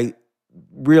 So I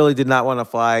really did not want to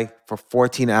fly for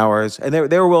 14 hours. And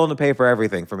they were willing to pay for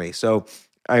everything for me. So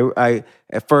I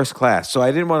at first class. So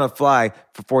I didn't want to fly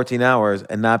for 14 hours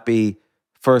and not be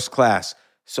first class.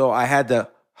 So I had to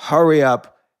hurry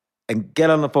up and get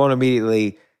on the phone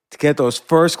immediately to get those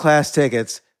first class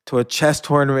tickets to a chess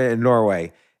tournament in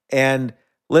Norway. And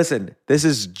listen, this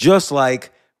is just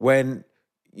like when,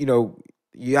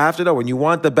 you have to know when you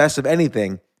want the best of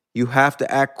anything, you have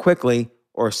to act quickly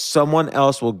or someone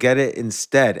else will get it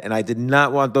instead. And I did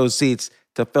not want those seats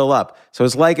to fill up. So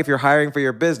it's like if you're hiring for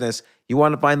your business, you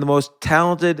want to find the most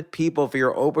talented people for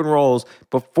your open roles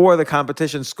before the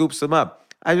competition scoops them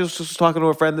up. I just was talking to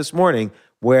a friend this morning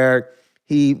where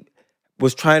he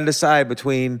was trying to decide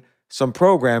between some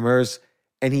programmers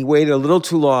and he waited a little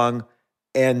too long,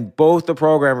 and both the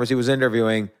programmers he was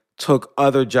interviewing took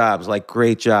other jobs, like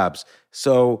great jobs.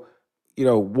 So,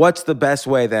 what's the best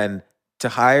way then to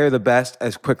hire the best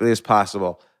as quickly as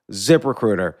possible?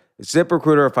 ZipRecruiter.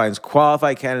 ZipRecruiter finds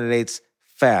qualified candidates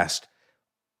fast.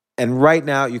 And right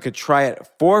now, you could try it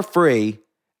for free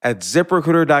at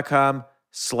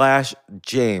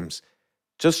ZipRecruiter.com/James.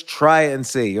 Just try it and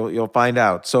see. You'll find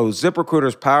out. So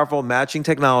ZipRecruiter's powerful matching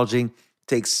technology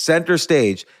takes center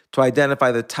stage to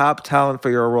identify the top talent for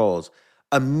your roles.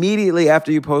 Immediately after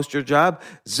you post your job,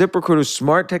 ZipRecruiter's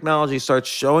smart technology starts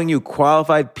showing you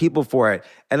qualified people for it.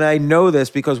 And I know this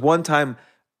because one time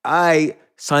I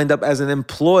signed up as an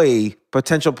employee,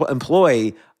 potential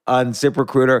employee on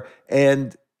ZipRecruiter,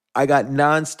 and I got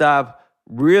nonstop.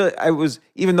 Really,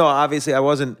 even though obviously I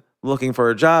wasn't looking for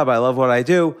a job, I love what I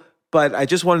do, but I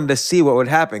just wanted to see what would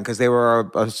happen because they were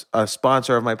a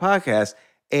sponsor of my podcast.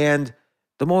 And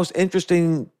the most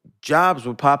interesting jobs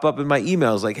would pop up in my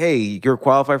emails like, hey, you're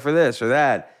qualified for this or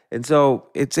that. And so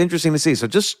it's interesting to see. So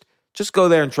just go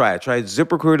there and try it. Try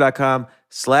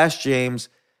ZipRecruiter.com/James.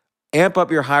 Amp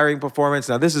up your hiring performance.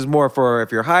 Now, this is more for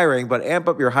if you're hiring, but amp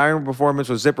up your hiring performance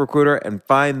with ZipRecruiter and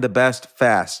find the best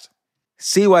fast.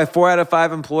 See why 4 out of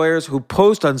 5 employers who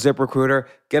post on ZipRecruiter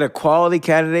get a quality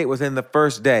candidate within the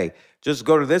first day. Just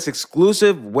go to this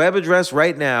exclusive web address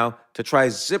right now to try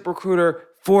ZipRecruiter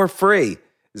for free.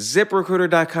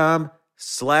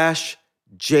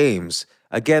 ZipRecruiter.com/James.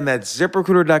 Again, that's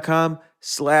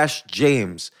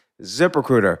ZipRecruiter.com/James.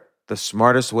 ZipRecruiter, the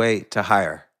smartest way to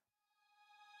hire.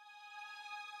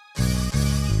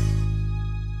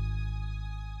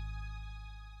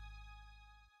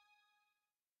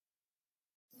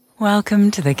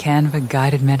 Welcome to the Canva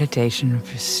guided meditation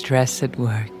for stress at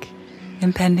work.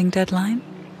 Impending deadline?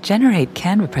 Generate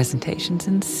Canva presentations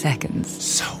in seconds.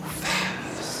 So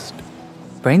fast.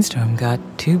 Brainstorm got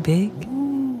too big?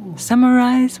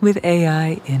 Summarize with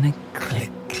AI in a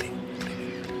click.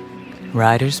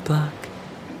 Writer's block?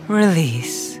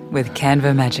 Release with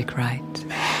Canva Magic Write.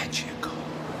 Magical.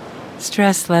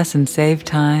 Stress less and save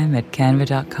time at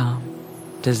canva.com.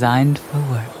 Designed for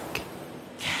work.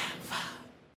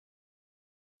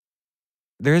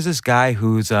 There's this guy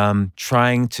who's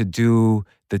trying to do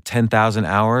the 10,000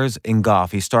 hours in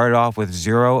golf. He started off with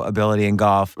 0 ability in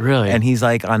golf. Really? And he's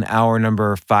like on hour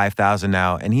number 5,000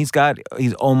 now. And he's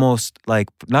almost like,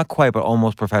 not quite, but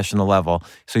almost professional level.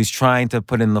 So he's trying to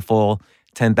put in the full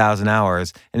 10,000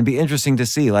 hours. And it'd be interesting to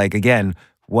see, like, again,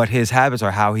 what his habits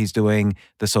are, how he's doing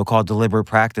the so-called deliberate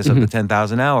practice of the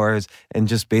 10,000 hours, and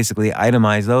just basically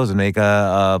itemize those and make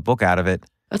a book out of it.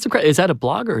 That's great. Is that a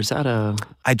blog or is that a?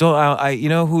 You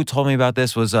know who told me about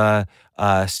this was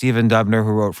Stephen Dubner,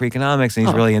 who wrote Freakonomics, and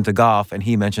he's really into golf. And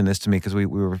he mentioned this to me because we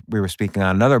were speaking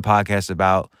on another podcast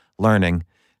about learning.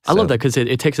 I love that because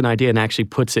it takes an idea and actually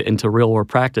puts it into real world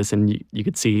practice, and you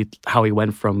could see how he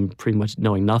went from pretty much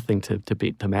knowing nothing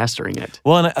to mastering it.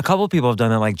 Well, and a couple of people have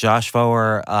done that, like Josh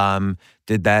Foer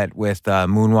did that with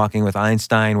Moonwalking with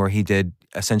Einstein, where he did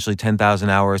essentially 10,000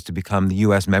 hours to become the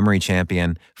U.S. memory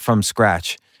champion from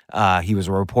scratch. He was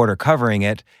a reporter covering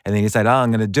it, and then he decided,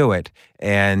 I'm going to do it.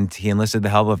 And he enlisted the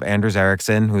help of Anders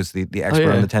Ericsson, who's the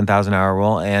expert in the 10,000 hour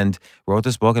rule, and wrote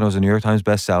this book, and it was a New York Times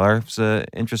bestseller. It's an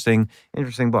interesting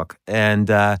book. And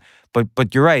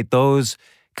but you're right, those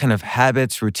kind of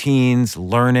habits, routines,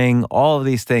 learning, all of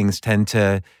these things tend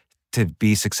to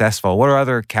be successful. What are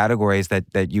other categories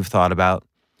that you've thought about?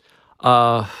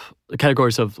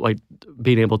 Categories of like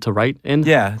being able to write in?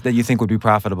 Yeah, that you think would be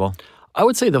profitable. I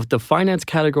would say the finance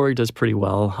category does pretty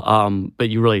well, but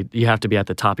you have to be at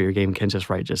the top of your game. You can't just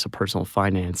write just a personal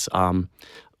finance.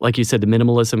 Like you said, the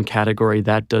minimalism category,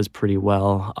 that does pretty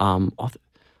well. Off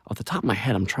the top of my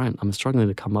head, I'm struggling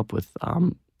to come up with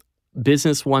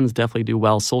business ones. Definitely do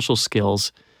well. Social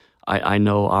skills. I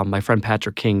know my friend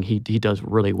Patrick King, he does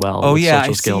really well with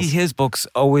social skills. I see his books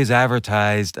always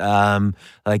advertised.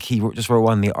 Like he just wrote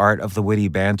one, The Art of the Witty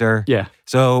Banter. Yeah.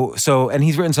 So, and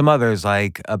he's written some others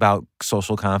like about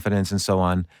social confidence and so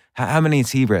on. How many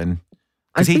has he written?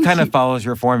 Because he kind of follows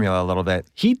your formula a little bit.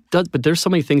 He does, but there's so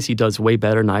many things he does way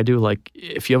better than I do. Like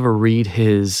if you ever read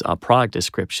his product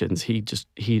descriptions, he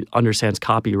understands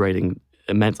copywriting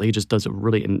immensely. He just does a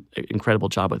really incredible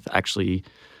job with actually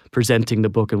presenting the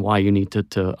book and why you need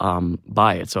to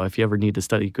buy it. So if you ever need to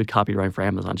study good copywriting for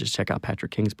Amazon, just check out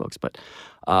Patrick King's books. But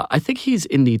I think he's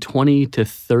in the 20 to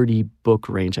 30 book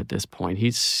range at this point.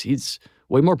 He's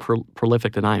way more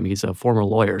prolific than I am. He's a former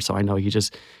lawyer, so I know he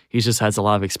just has a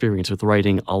lot of experience with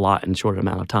writing a lot in a short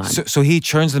amount of time. So he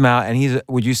churns them out, and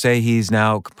would you say he's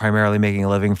now primarily making a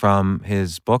living from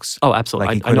his books? Oh, absolutely.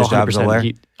 Like he quit his job as a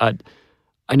lawyer?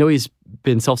 I know he's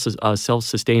been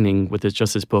self-sustaining with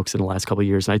his books in the last couple of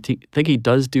years, and I think he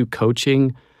does do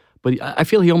coaching, but I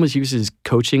feel he almost uses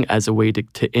coaching as a way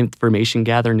to information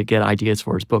gather and to get ideas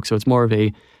for his book. So it's more of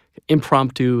a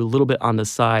impromptu, a little bit on the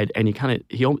side. And he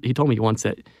told me once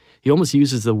that he almost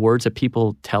uses the words that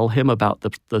people tell him about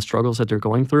the struggles that they're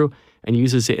going through and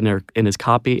uses it in his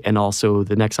copy and also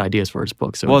the next ideas for his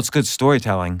book. So, well, it's good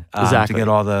storytelling exactly. to get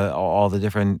all the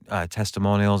different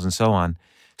testimonials and so on.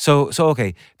 So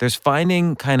okay, there's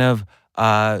finding kind of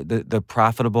the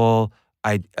profitable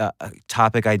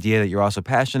topic idea that you're also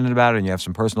passionate about and you have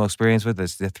some personal experience with.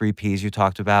 It's the 3 Ps you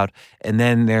talked about. And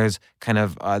then there's kind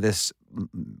of this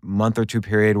month or two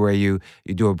period where you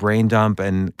do a brain dump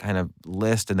and kind of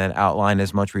list and then outline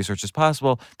as much research as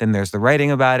possible. Then there's the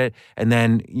writing about it. And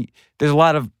then there's a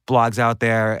lot of blogs out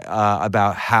there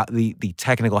about how the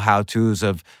technical how-tos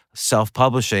of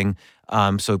self-publishing.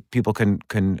 So people can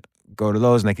go to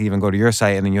those and they can even go to your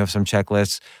site and then you have some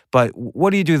checklists. But what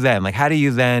do you do then? Like, how do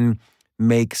you then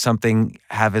make something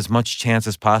have as much chance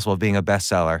as possible of being a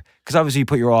bestseller? Because obviously you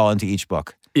put your all into each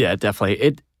book. Yeah,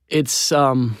 definitely. It's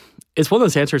one of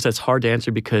those answers that's hard to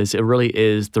answer because it really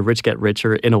is the rich get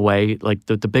richer in a way. Like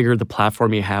the bigger the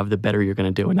platform you have, the better you're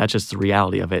going to do. And that's just the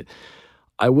reality of it.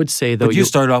 I would say, though. But you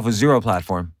started off with zero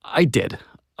platform. I did.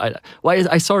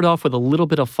 I started off with a little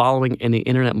bit of following in the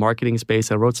internet marketing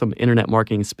space. I wrote some internet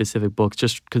marketing specific books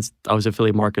just because I was an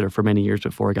affiliate marketer for many years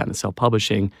before I got into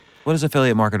self-publishing. What does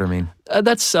affiliate marketer mean?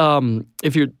 That's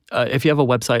if you have a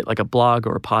website like a blog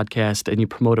or a podcast and you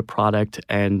promote a product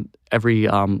and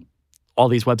all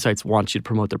these websites want you to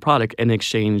promote their product. In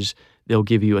exchange, they'll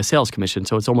give you a sales commission.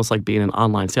 So it's almost like being an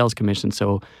online sales commission.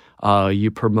 So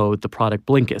you promote the product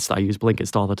Blinkist. I use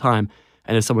Blinkist all the time.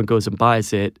 And if someone goes and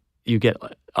buys it, you get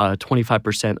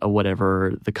 25% of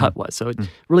whatever the cut was. So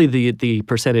really the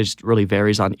percentage really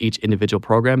varies on each individual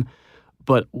program.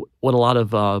 But what a lot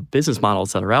of business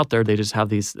models that are out there, they just have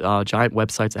these giant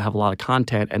websites that have a lot of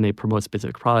content and they promote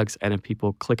specific products. And if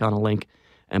people click on a link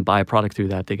and buy a product through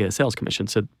that, they get a sales commission.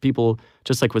 So people,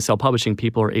 just like with self-publishing,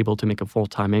 people are able to make a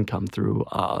full-time income through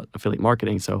affiliate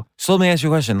marketing. So let me ask you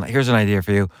a question. Here's an idea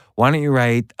for you. Why don't you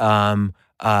write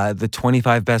the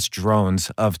 25 best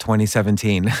drones of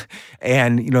 2017?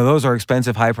 And, those are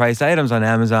expensive, high-priced items on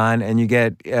Amazon. And you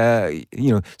get,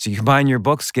 so you combine your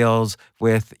book skills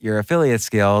with your affiliate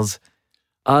skills.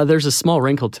 There's a small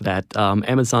wrinkle to that.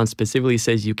 Amazon specifically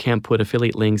says you can't put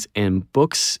affiliate links in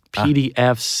books,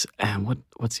 PDFs, and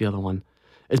what's the other one?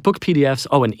 It's book PDFs,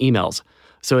 and emails.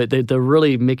 So they're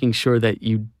really making sure that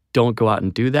you don't go out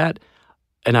and do that.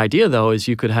 An idea, though, is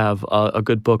you could have a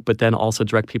good book, but then also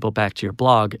direct people back to your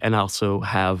blog and also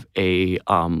have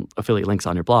affiliate links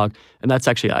on your blog. And that's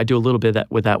actually, I do a little bit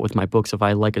with that with my books. If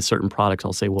I like a certain product,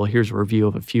 I'll say, well, here's a review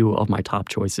of a few of my top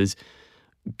choices.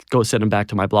 Go send them back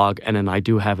to my blog, and then I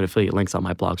do have affiliate links on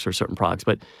my blogs for certain products.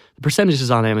 But the percentages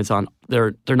on Amazon,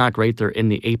 they're not great. They're in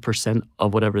the 8%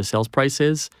 of whatever the sales price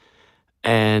is,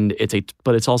 and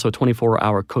but it's also a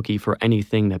 24-hour cookie for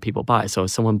anything that people buy. So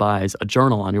if someone buys a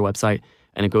journal on your website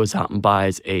and it goes out and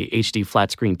buys a HD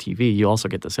flat screen TV, you also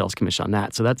get the sales commission on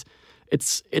that. So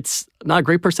it's not a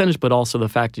great percentage, but also the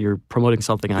fact that you're promoting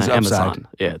something on Amazon,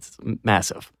 it's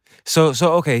massive. So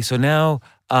okay, so now.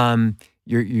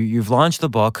 You've launched the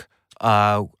book,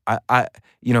 and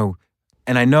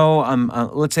I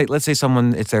know let's say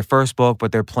someone, it's their first book,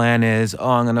 but their plan is,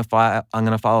 I'm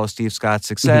gonna follow Steve Scott's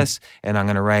success, and I'm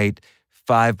gonna write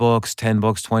 5 books, 10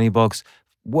 books, 20 books.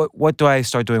 What do I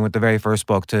start doing with the very first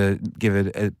book to give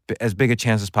it as big a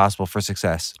chance as possible for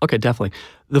success? Okay, definitely.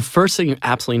 The first thing you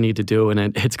absolutely need to do,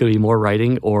 and it's going to be more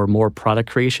writing or more product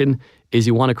creation, is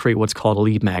you want to create what's called a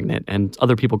lead magnet. And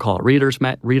other people call it reader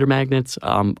magnets.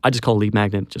 I just call it lead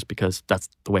magnet just because that's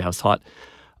the way I was taught.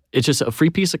 It's just a free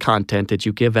piece of content that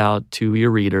you give out to your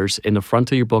readers in the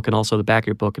front of your book and also the back of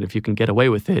your book. And if you can get away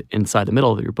with it, inside the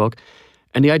middle of your book.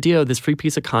 And the idea of this free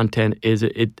piece of content is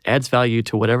it adds value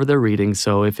to whatever they're reading.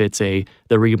 So if they're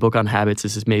reading a book on habits,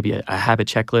 this is maybe a habit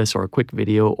checklist or a quick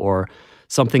video or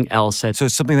something else. So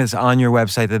it's something that's on your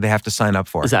website that they have to sign up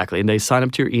for. Exactly. And they sign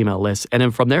up to your email list. And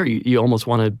then from there, you almost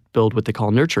want to build what they call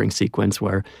a nurturing sequence,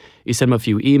 where you send them a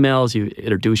few emails, you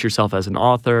introduce yourself as an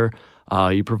author,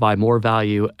 you provide more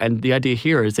value. And the idea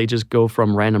here is they just go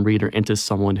from random reader into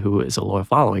someone who is a loyal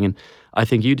following. And I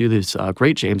think you do this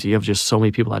great, James. You have just so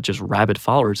many people that are just rabid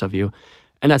followers of you.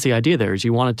 And that's the idea there, is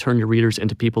you want to turn your readers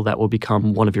into people that will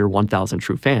become one of your 1,000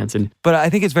 true fans. But I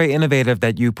think it's very innovative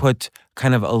that you put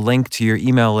kind of a link to your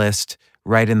email list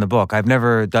right in the book. I've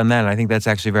never done that, and I think that's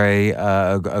actually very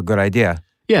a good idea.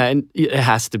 Yeah, and it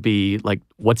has to be like,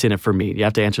 what's in it for me? You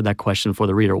have to answer that question for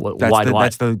the reader.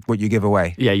 That's what you give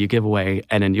away. Yeah, you give away,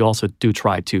 and then you also do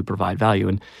try to provide value.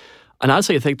 And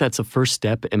honestly, I think that's the first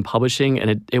step in publishing,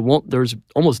 and it won't. There's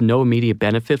almost no immediate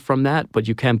benefit from that, but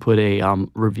you can put a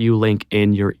review link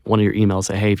in one of your emails.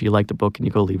 Say, hey, if you like the book, can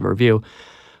you go leave a review?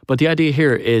 But the idea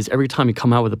here is every time you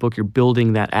come out with a book, you're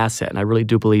building that asset. And I really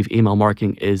do believe email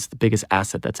marketing is the biggest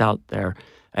asset that's out there.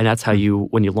 And that's how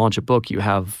when you launch a book, you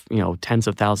have, tens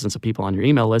of thousands of people on your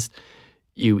email list.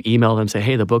 You email them, say,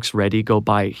 hey, the book's ready, go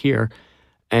buy it here.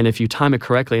 And if you time it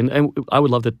correctly, and I would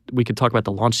love that we could talk about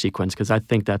the launch sequence, because I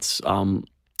think that's probably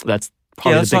the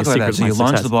biggest secret of my success. So you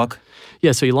launch the book.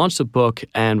 Yeah, so you launch the book,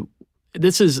 and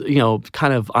this is,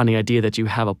 kind of on the idea that you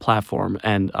have a platform,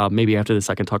 and maybe after this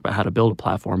I can talk about how to build a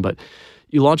platform, but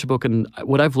you launch a book, and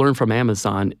what I've learned from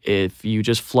Amazon, if you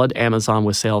just flood Amazon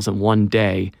with sales in one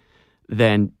day,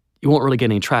 then you won't really get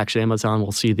any traction. Amazon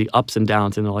will see the ups and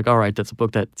downs, and they're like, all right, that's a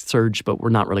book that surged, but we're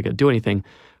not really going to do anything.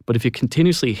 But if you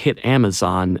continuously hit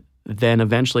Amazon, then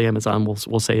eventually Amazon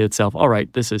will say to itself, all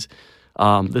right, this is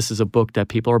a book that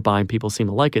people are buying, people seem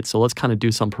to like it, so let's kind of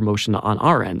do some promotion on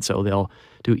our end. So they'll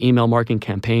do email marketing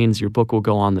campaigns. Your book will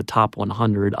go on the top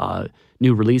 100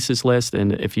 new releases list,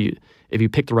 and if you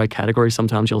pick the right category,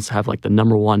 sometimes you'll have like the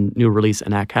number one new release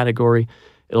in that category.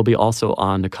 It'll be also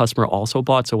on the customer also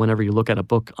bought. So whenever you look at a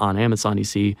book on Amazon, you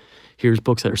see here's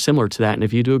books that are similar to that. And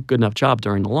if you do a good enough job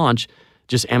during the launch,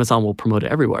 just Amazon will promote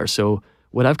it everywhere. So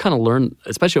what I've kind of learned,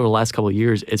 especially over the last couple of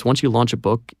years, is once you launch a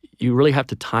book, you really have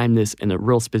to time this in a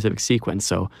real specific sequence.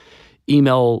 So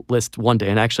email list one day,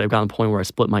 and actually I've gotten to the point where I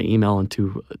split my email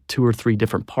into 2 or 3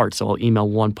 different parts. So I'll email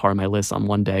one part of my list on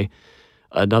one day,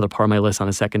 another part of my list on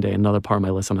the second day, another part of my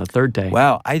list on the third day.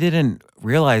 Wow, I didn't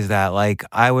realize that. Like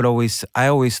I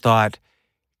always thought,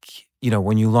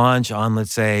 when you launch on,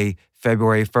 let's say,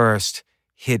 February 1st,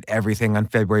 hit everything on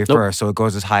February 1st, so it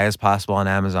goes as high as possible on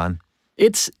Amazon.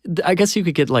 I guess you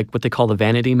could get like what they call the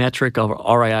vanity metric of,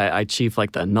 all right, I achieved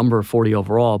like the number 40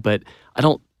 overall, but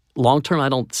long term, I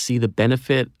don't see the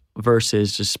benefit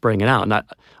versus just spraying it out. And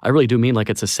I really do mean like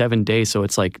it's a 7 day, so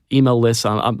it's like email lists.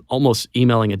 I'm almost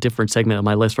emailing a different segment of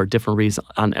my list for a different reason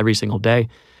on every single day.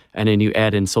 And then you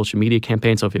add in social media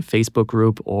campaigns. So if you have a Facebook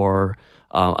group or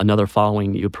another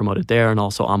following, you promote it there, and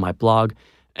also on my blog.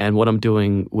 And what I'm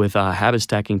doing with Habit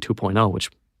Stacking 2.0, which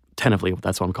tentatively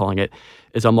that's what I'm calling it,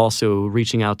 is I'm also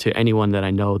reaching out to anyone that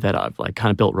I know that I've like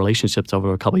kind of built relationships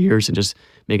over a couple of years, and just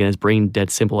making it as brain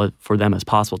dead simple for them as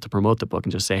possible to promote the book,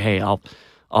 and just say, hey, I'll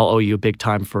owe you big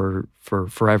time for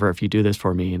forever if you do this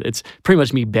for me. And it's pretty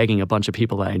much me begging a bunch of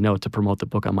people that I know to promote the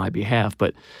book on my behalf,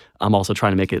 but I'm also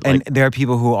trying to make it And there are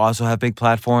people who also have big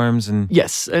platforms? And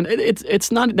yes, and it's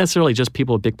not necessarily just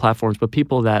people with big platforms, but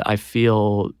people that I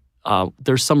feel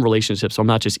there's some relationships. So I'm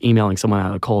not just emailing someone out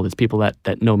of the cold. It's people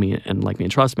that know me and like me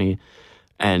and trust me.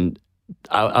 And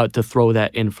to throw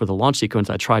that in for the launch sequence,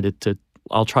 I'll try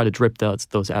to drip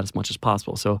those out as much as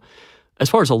possible. So as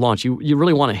far as a launch, you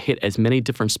really want to hit as many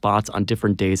different spots on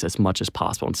different days as much as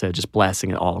possible instead of just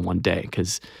blasting it all in one day,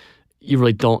 because you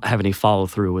really don't have any follow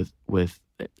through with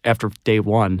after day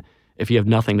one. If you have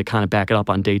nothing to kind of back it up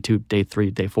on day 2, day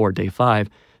 3, day 4, day 5,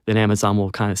 then Amazon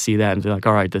will kind of see that and be like,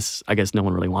 all right, I guess no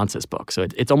one really wants this book. So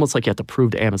it's almost like you have to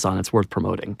prove to Amazon it's worth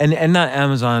promoting. And not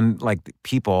Amazon like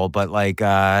people, but like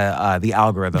the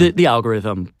algorithm. The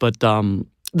algorithm. But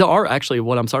there are actually,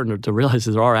 what I'm starting to realize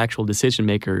is there are actual decision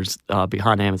makers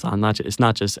behind Amazon. It's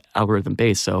not just algorithm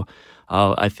based. So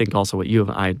I think also what you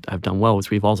and I have done well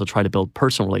is we've also tried to build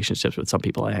personal relationships with some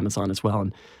people at Amazon as well.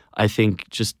 And I think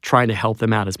just trying to help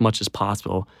them out as much as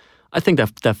possible, I think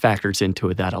that factors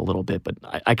into that a little bit, but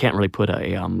I can't really put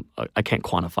I can't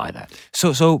quantify that.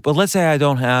 So, but let's say I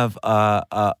don't have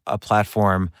a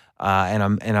platform and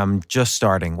I'm just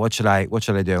starting. What should I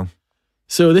do?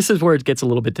 So this is where it gets a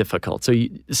little bit difficult. So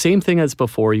same thing as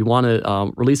before, you want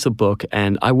to release a book,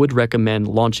 and I would recommend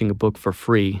launching a book for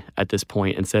free at this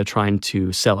point instead of trying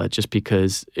to sell it, just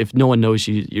because if no one knows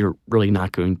you, you're really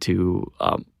not going to,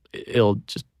 it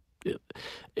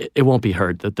won't be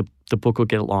heard. The book will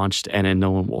get launched and then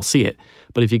no one will see it.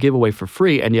 But if you give away for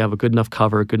free and you have a good enough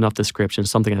cover, good enough description,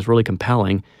 something that's really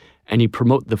compelling, and you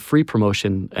promote the free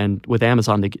promotion, and with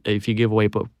Amazon, if you give away a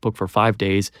book for 5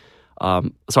 days,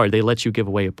 they let you give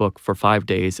away a book for 5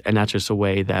 days, and that's just a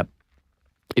way that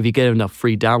if you get enough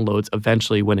free downloads,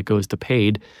 eventually when it goes to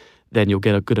paid, then you'll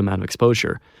get a good amount of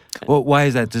exposure. Well, why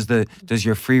is that? Does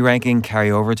your free ranking carry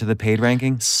over to the paid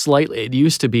ranking? Slightly. It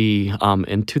used to be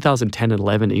in 2010 and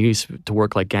 11. It used to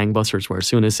work like gangbusters, where as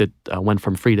soon as it went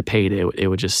from free to paid, it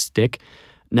would just stick.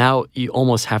 Now you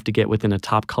almost have to get within a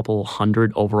top couple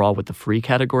hundred overall with the free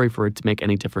category for it to make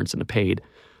any difference in the paid.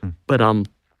 But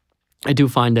I do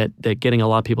find that getting a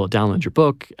lot of people to download your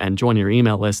book and join your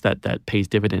email list that pays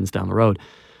dividends down the road.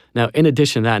 Now, in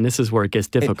addition to that, and this is where it gets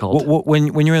difficult.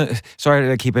 When you're sorry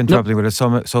to keep interrupting, but it's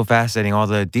so fascinating, all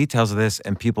the details of this,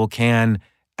 and people can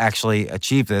actually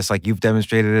achieve this. Like you've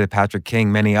demonstrated it, Patrick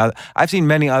King, many other. I've seen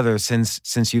many others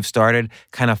since you've started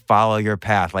kind of follow your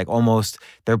path. Like almost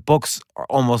their books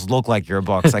almost look like your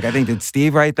books. Like I think, did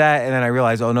Steve write that? And then I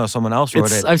realized, oh no, someone else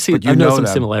wrote it. I know some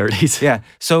similarities. Yeah.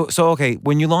 So okay,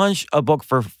 when you launch a book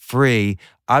for free,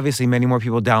 obviously many more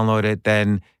people download it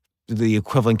than the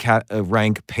equivalent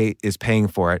rank is paying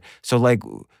for it. So like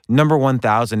number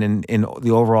 1,000 in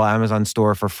the overall Amazon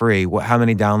store for free, how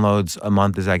many downloads a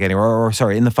month is that getting? Or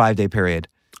sorry, in the 5-day period?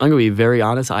 I'm going to be very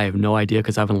honest. I have no idea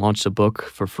because I haven't launched a book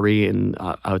for free in,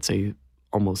 I would say,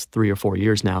 almost 3 or 4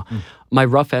 years now. My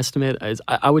rough estimate is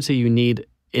I would say you need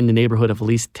in the neighborhood of at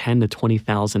least 10 to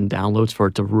 20,000 downloads for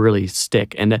it to really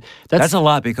stick. And that's a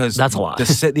lot because that's a lot.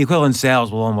 The equivalent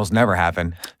sales will almost never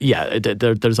happen. Yeah,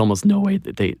 there's almost no way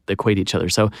that they equate each other.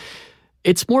 So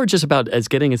it's more just about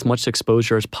getting as much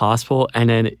exposure as possible. And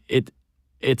then it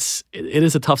is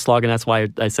a tough slog. And that's why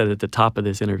I said at the top of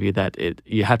this interview that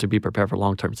you have to be prepared for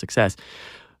long-term success.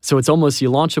 So it's almost you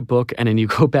launch a book and then you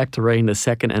go back to writing the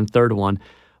second and third one.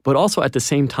 But also at the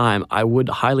same time, I would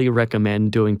highly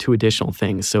recommend doing 2 additional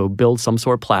things. So build some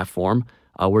sort of platform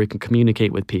where you can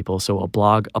communicate with people. So a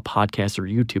blog, a podcast, or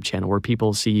YouTube channel where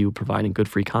people see you providing good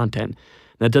free content.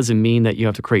 That doesn't mean that you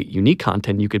have to create unique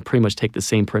content. You could pretty much take the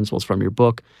same principles from your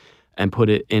book and put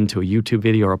it into a YouTube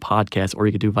video or a podcast, or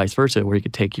you could do vice versa, where you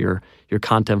could take your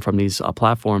content from these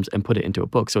platforms and put it into a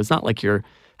book. So it's not like you're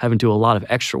having to do a lot of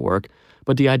extra work.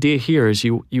 But the idea here is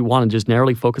you want to just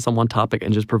narrowly focus on one topic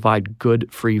and just provide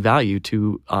good free value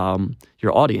to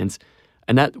your audience.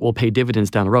 And that will pay dividends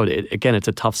down the road. Again, it's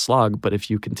a tough slog, but if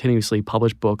you continuously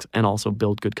publish books and also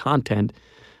build good content,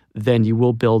 then you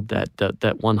will build that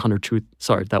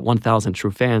 1,000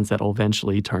 true fans that will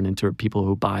eventually turn into people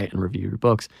who buy and review your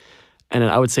books. And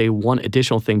then I would say one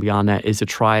additional thing beyond that is to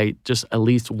try just at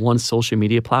least one social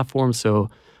media platform. So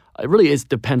it really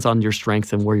depends on your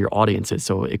strengths and where your audience is.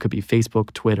 So it could be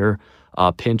Facebook, Twitter,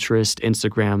 Pinterest,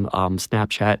 Instagram,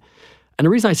 Snapchat. And the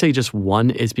reason I say just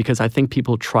one is because I think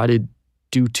people try to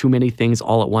do too many things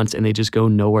all at once and they just go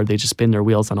nowhere. They just spin their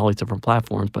wheels on all these different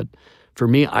platforms. But for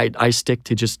me, I stick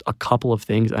to just a couple of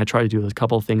things. And I try to do a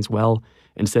couple of things well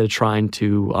instead of trying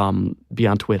to be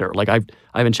on Twitter. Like I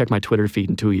haven't checked my Twitter feed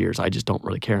in 2 years. I just don't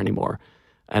really care anymore.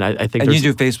 And I think you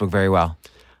do Facebook very well.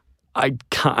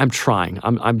 I'm trying.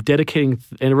 I'm dedicating,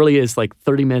 and it really is like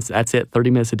 30 minutes. That's it,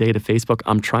 30 minutes a day to Facebook.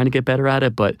 I'm trying to get better at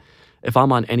it, but if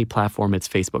I'm on any platform, it's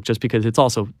Facebook. Just because it's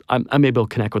also I'm able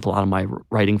to connect with a lot of my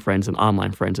writing friends and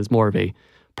online friends. It's more of a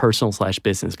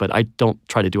personal/business, but I don't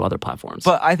try to do other platforms.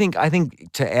 But I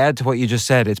think to add to what you just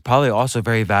said, it's probably also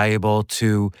very valuable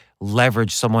to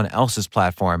leverage someone else's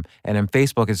platform. And then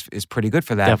Facebook is pretty good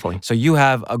for that. Definitely. So you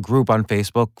have a group on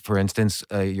Facebook, for instance,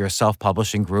 your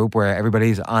self-publishing group where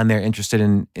everybody's on there interested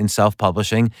in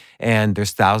self-publishing. And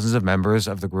there's thousands of members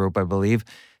of the group, I believe.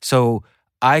 So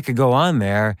I could go on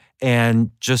there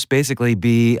and just basically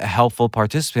be a helpful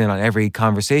participant on every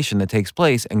conversation that takes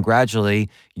place. And gradually,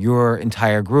 your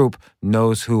entire group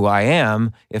knows who I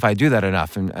am if I do that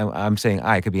enough. And I'm saying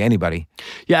it could be anybody.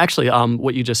 Yeah, actually,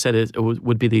 what you just said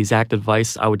would be the exact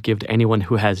advice I would give to anyone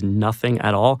who has nothing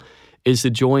at all, is to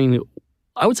join,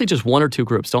 I would say just 1 or 2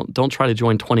 groups. Don't try to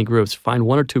join 20 groups. Find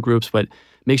 1 or 2 groups, but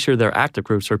make sure they're active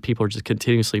groups where people are just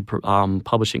continuously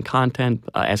publishing content,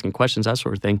 asking questions, that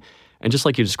sort of thing. And just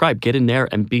like you described, get in there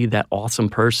and be that awesome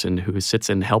person who sits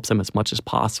and helps them as much as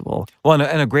possible. Well,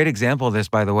 and a great example of this,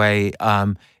 by the way,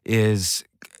 is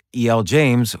E.L.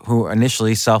 James, who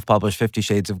initially self-published 50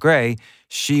 Shades of Grey.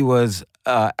 She was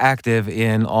active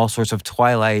in all sorts of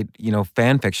Twilight,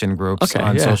 fan fiction groups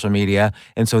on social media.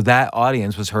 And so that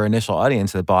audience was her initial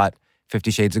audience that bought 50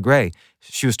 Shades of Grey.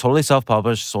 She was totally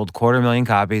self-published, sold 250,000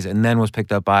 copies, and then was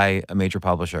picked up by a major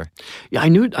publisher. Yeah, I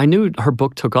knew her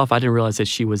book took off. I didn't realize that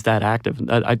she was that active.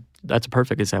 That's a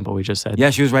perfect example we just said. Yeah,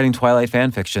 she was writing Twilight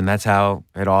fan fiction. That's how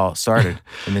it all started.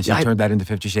 And then she turned that into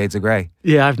 50 Shades of Grey.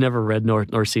 Yeah, I've never read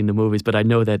nor seen the movies, but I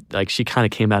know that she kind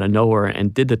of came out of nowhere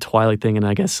and did the Twilight thing, and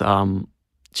I guess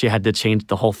she had to change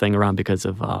the whole thing around because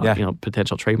of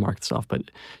potential trademark stuff.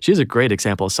 But she's a great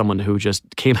example of someone who just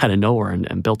came out of nowhere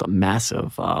and built a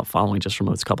massive following just from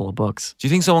those couple of books. Do you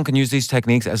think someone can use these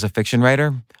techniques as a fiction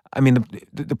writer? I mean,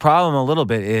 the problem a little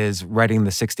bit is writing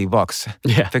the 60 books.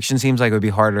 Yeah. Fiction seems like it would be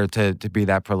harder to be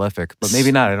that prolific, but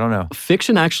maybe not. I don't know.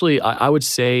 Fiction, actually, I would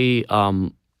say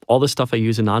all the stuff I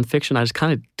use in nonfiction, I just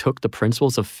kind of took the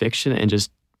principles of fiction and just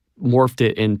morphed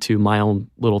it into my own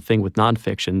little thing with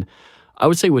nonfiction. I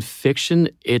would say with fiction,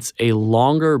 it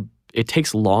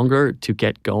takes longer to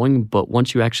get going, but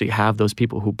once you actually have those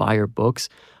people who buy your books,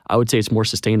 I would say it's more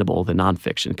sustainable than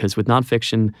nonfiction. Because with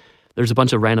nonfiction, there's a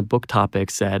bunch of random book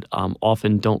topics that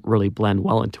often don't really blend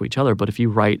well into each other. But if you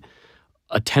write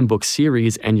a 10-book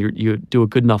series and you do a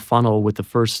good enough funnel with the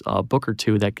first book or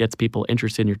two that gets people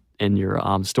interested in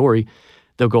your story,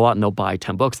 they'll go out and they'll buy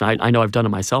 10 books. And I know I've done it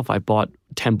myself. I bought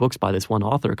 10 books by this one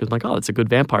author because I'm like, oh, it's a good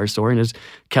vampire story, and just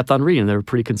kept on reading. They're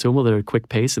pretty consumable. They're a quick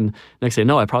pace. And next thing you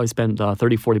know, I probably spent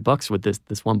 $30-$40 with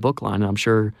this one book line. And I'm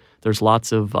sure there's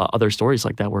lots of other stories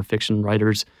like that where fiction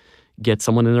writers get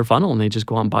someone in their funnel and they just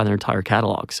go out and buy their entire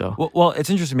catalog. So well, it's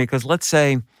interesting because let's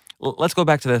go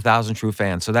back to the 1,000 True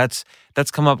Fans. So that's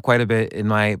come up quite a bit in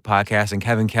my podcast, and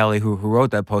Kevin Kelly, who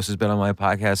wrote that post, has been on my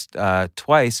podcast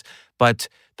twice. But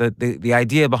the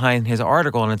idea behind his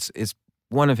article, and it's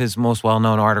one of his most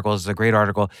well-known articles, it's a great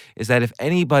article, is that if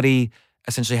anybody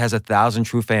essentially has 1,000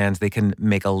 true fans, they can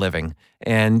make a living.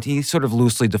 And he sort of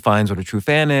loosely defines what a true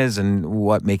fan is and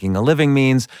what making a living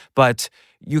means. But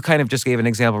you kind of just gave an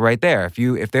example right there.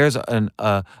 If there's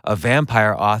a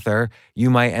vampire author, you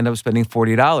might end up spending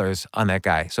 $40 on that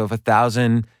guy. So if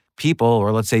 1,000 people,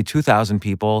 or let's say 2,000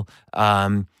 people,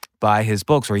 buy his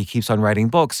books, or he keeps on writing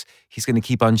books, he's going to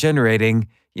keep on generating,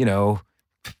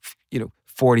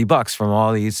 $40 from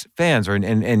all these fans,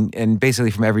 and basically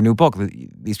from every new book,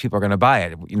 these people are going to buy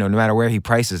it, no matter where he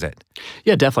prices it.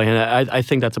 Yeah, definitely. And I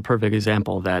think that's a perfect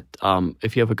example that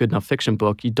if you have a good enough fiction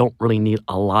book, you don't really need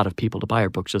a lot of people to buy your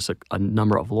book, just a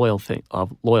number of loyal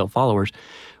followers.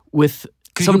 Because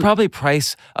you can probably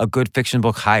price a good fiction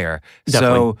book higher.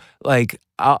 Definitely.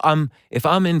 So, if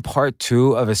I'm in part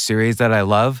 2 of a series that I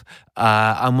love,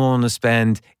 I'm willing to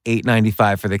spend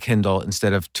 $8.95 for the Kindle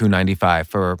instead of $2.95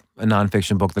 for a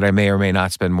nonfiction book that I may or may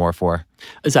not spend more for.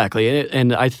 Exactly,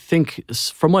 and I think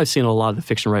from what I've seen, a lot of the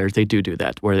fiction writers, they do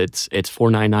that, where it's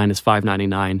 $4.99, it's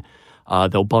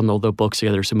 $5.99. They'll bundle their books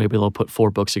together, so maybe they'll put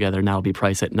 4 books together, and that'll be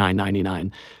priced at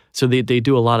 $9.99. So they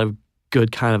do a lot of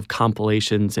good kind of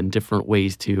compilations and different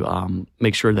ways to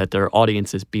make sure that their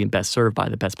audience is being best served by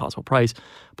the best possible price,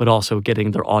 but also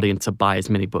getting their audience to buy as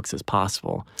many books as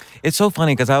possible. It's so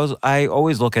funny because I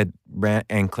always look at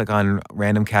and click on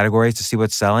random categories to see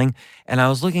what's selling, and I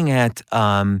was looking at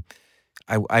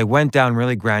I went down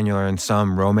really granular in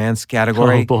some romance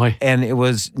category. Oh boy! And it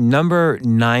was number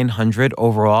 900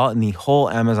 overall in the whole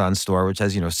Amazon store, which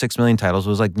has 6 million titles. It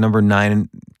was like number 9 and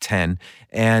 10,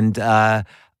 and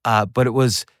but it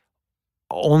was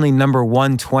only number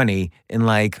 120 in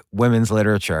like women's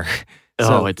literature.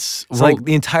 So it's like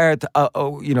the entire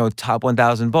top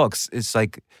 1,000 books. It's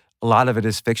like a lot of it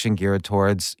is fiction geared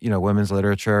towards women's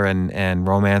literature and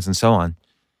romance and so on.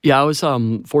 Yeah, I was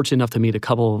fortunate enough to meet a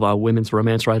couple of women's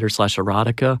romance writers /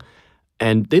 erotica,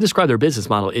 and they describe their business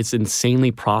model. It's insanely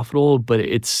profitable, but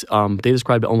it's they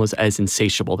describe it almost as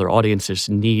insatiable. Their audience just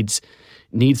needs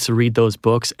to read those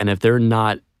books, and if they're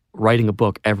not writing a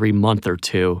book every month or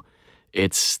two,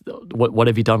 it's what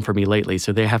have you done for me lately?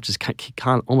 So they have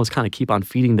to almost keep on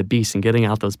feeding the beast and getting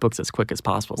out those books as quick as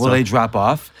possible. Will they drop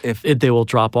off? If they will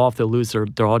drop off, they'll lose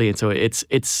their audience. So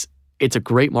it's a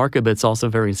great market, but it's also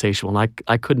very insatiable. And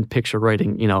I couldn't picture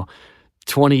writing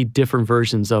 20 different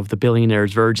versions of The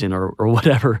Billionaire's Virgin or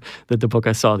whatever the book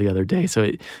I saw the other day. So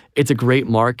it's a great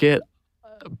market,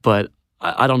 but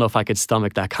I don't know if I could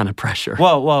stomach that kind of pressure.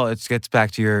 Well, it gets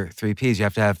back to your 3 Ps. You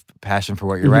have to have passion for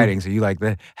what you're writing. So you like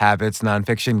the habits,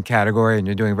 nonfiction category, and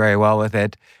you're doing very well with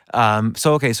it.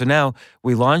 So now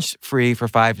we launched free for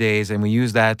 5 days, and we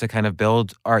use that to kind of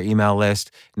build our email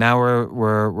list. Now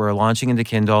we're launching into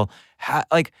Kindle.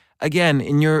 Again,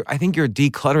 I think your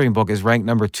decluttering book is ranked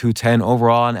number 210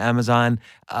 overall on Amazon.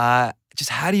 Just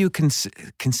how do you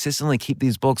consistently keep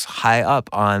these books high up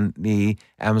on the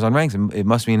Amazon ranks? It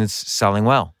must mean it's selling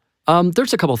well.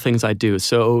 There's a couple of things I do.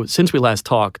 So since we last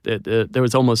talked, there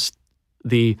was almost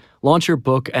the launch your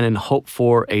book and then hope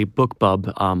for a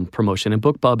BookBub promotion. And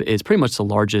BookBub is pretty much the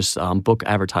largest book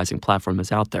advertising platform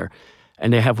that's out there.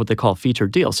 And they have what they call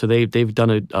featured deals. So they've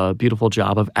done a beautiful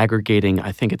job of aggregating,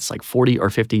 I think it's like 40 or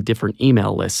 50 different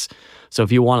email lists. So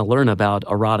if you want to learn about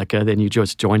erotica, then you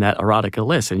just join that erotica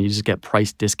list and you just get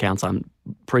price discounts on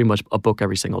pretty much a book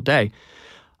every single day.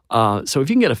 So if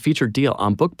you can get a featured deal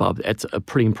on BookBub, it's a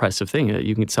pretty impressive thing.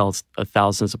 You can sell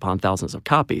thousands upon thousands of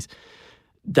copies.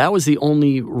 That was the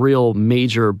only real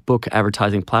major book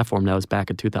advertising platform that was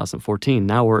back in 2014.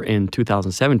 Now we're in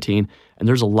 2017, and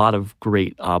there's a lot of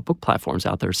great book platforms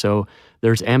out there. So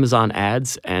there's Amazon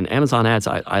Ads, and Amazon Ads,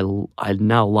 I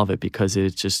now love it because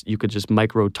it's just you could just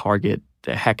micro-target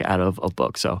the heck out of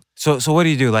books. So what do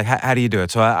you do? Like, how do you do it?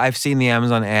 So I've seen the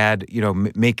Amazon ad,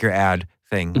 make your ad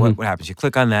thing. What happens? You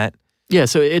click on that. Yeah,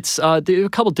 so it's there are a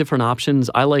couple different options.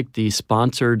 I like the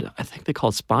sponsored, I think they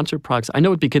call it sponsored products. I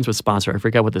know it begins with sponsor. I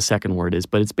forget what the second word is,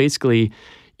 but it's basically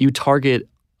you target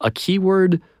a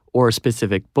keyword or a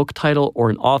specific book title or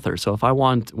an author. So if I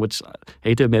want, which I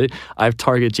hate to admit it, I've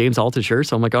targeted James Altucher.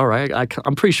 So I'm like, all right,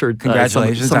 I'm pretty sure.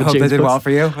 Congratulations. I hope they did well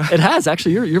for you. It has.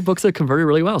 Actually, your books have converted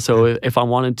really well. So if I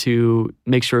wanted to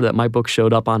make sure that my book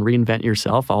showed up on Reinvent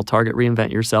Yourself, I'll target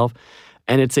Reinvent Yourself.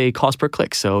 And it's a cost per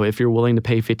click. So if you're willing to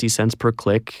pay 50 cents per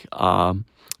click,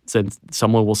 then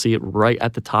someone will see it right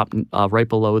at the top, right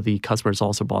below the customers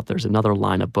also bought. There's another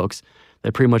line of books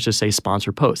that pretty much just say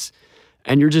sponsored posts.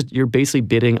 And you're basically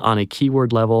bidding on a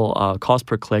keyword level, cost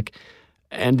per click,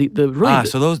 and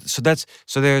there's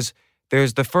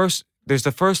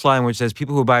the first line which says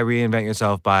people who buy Reinvent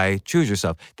Yourself buy Choose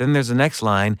Yourself. Then there's the next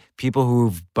line, people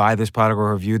who buy this product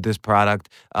or have viewed this product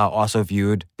also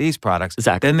viewed these products.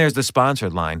 Exactly. Then there's the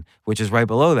sponsored line, which is right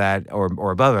below that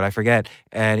or above it, I forget,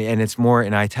 and it's more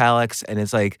in italics, and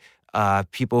it's like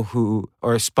people who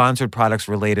or sponsored products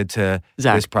related to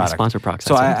this product. Sponsored products.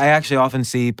 So I actually often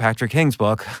see Patrick King's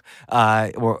book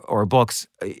or books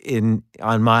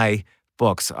on my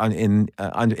books in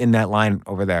that line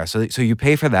over there. So you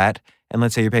pay for that, and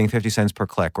let's say you're paying 50 cents per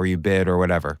click, or you bid or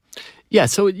whatever. Yeah,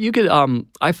 so you could.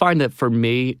 I find that for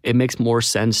me, it makes more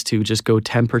sense to just go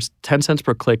 10 cents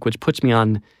per click, which puts me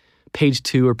on page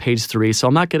 2 or page 3. So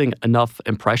I'm not getting enough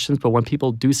impressions, but when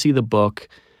people do see the book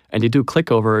and they do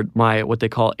click over, my what they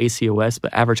call ACOS,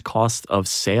 the average cost of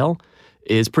sale,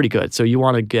 is pretty good. So you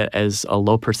want to get as a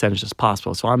low percentage as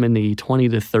possible. So I'm in the 20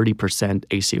 to 30%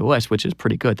 ACOS, which is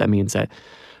pretty good. That means that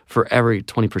for every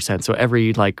 20%, so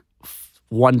every like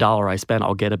 $1 I spend,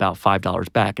 I'll get about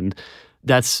 $5 back. And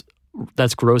that's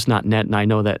gross, not net. And I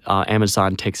know that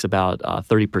Amazon takes about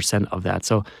 30% of that.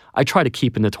 So I try to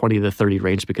keep in the 20 to 30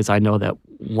 range because I know that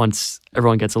once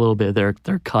everyone gets a little bit of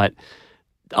their cut,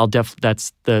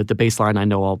 that's the baseline. I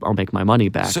know I'll make my money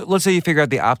back. So let's say you figure out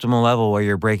the optimal level where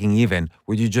you're breaking even.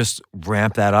 Would you just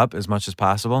ramp that up as much as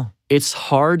possible? It's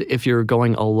hard if you're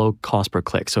going a low cost per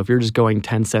click. So if you're just going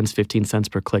 10 cents, 15 cents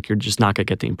per click, you're just not going to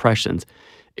get the impressions.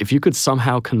 If you could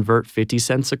somehow convert 50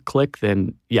 cents a click,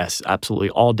 then yes, absolutely.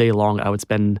 All day long, I would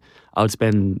spend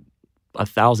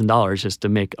 $1,000 just to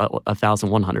make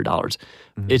 $1,100.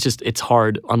 Mm-hmm. It's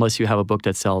hard unless you have a book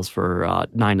that sells for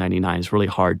 $9.99. It's really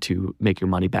hard to make your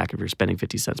money back if you're spending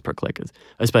 50 cents per click,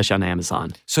 especially on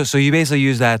Amazon. So you basically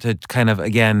use that to kind of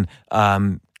again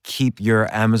keep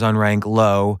your Amazon rank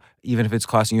low, even if it's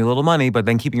costing you a little money. But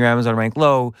then keeping your Amazon rank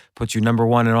low puts you number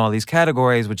one in all these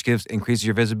categories, which increases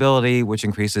your visibility, which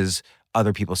increases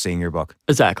other people seeing your book.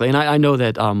 Exactly. And I know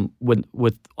that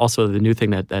with also the new thing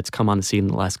that's come on the scene in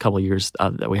the last couple of years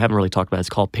that we haven't really talked about, it's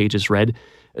called Pages Read.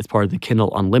 It's part of the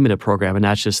Kindle Unlimited program, and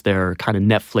that's just their kind of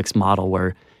Netflix model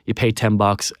where you pay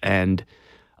 $10 and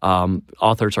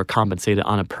authors are compensated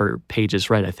on a per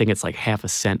pages read. I think it's like half a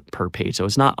cent per page. So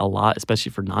it's not a lot,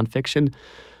 especially for nonfiction.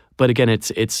 But again,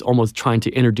 it's almost trying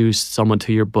to introduce someone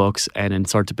to your books and then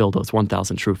start to build those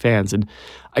 1,000 true fans. And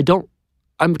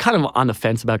I'm kind of on the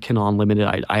fence about Kindle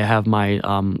Unlimited. I have my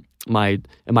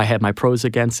in my head my pros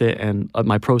against it and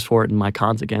my pros for it and my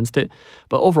cons against it.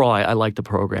 But overall, I like the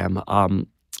program.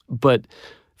 But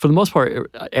for the most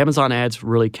part, Amazon ads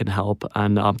really can help,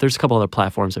 and there's a couple other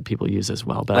platforms that people use as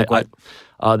well. But like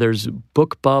what? There's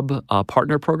BookBub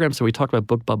partner program. So we talked about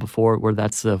BookBub before, where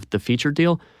that's the feature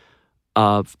deal.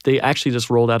 They actually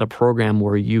just rolled out a program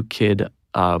where you could,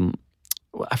 I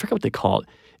forget what they call it.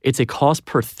 It's a cost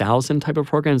per 1,000 type of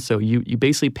program. So you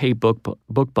basically pay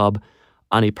BookBub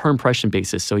on a per impression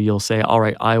basis. So you'll say, all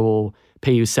right, I will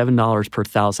pay you $7 per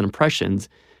 1,000 impressions.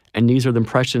 And these are the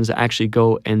impressions that actually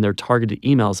go in their targeted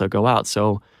emails that go out.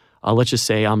 So let's just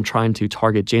say I'm trying to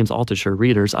target James Altucher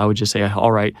readers. I would just say,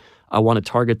 all right, I want to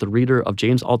target the reader of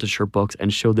James Altucher books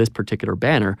and show this particular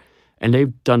banner. And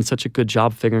they've done such a good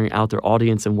job figuring out their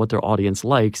audience and what their audience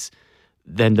likes,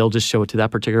 then they'll just show it to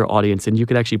that particular audience. And you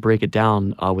could actually break it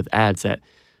down with ads that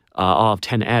I'll have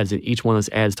 10 ads, and each one of those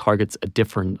ads targets a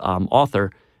different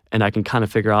author. And I can kind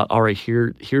of figure out, all right,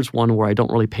 here's one where I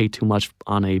don't really pay too much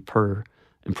on a per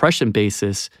impression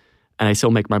basis, and I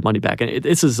still make my money back. And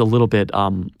this is a little bit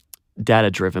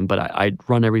data-driven, but I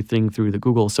run everything through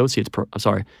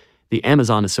the the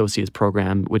Amazon Associates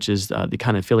program, which is the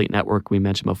kind of affiliate network we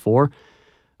mentioned before.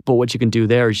 But what you can do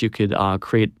there is you could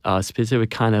create a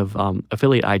specific kind of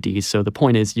affiliate IDs. So the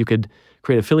point is you could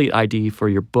create affiliate ID for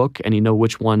your book, and you know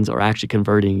which ones are actually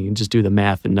converting. You can just do the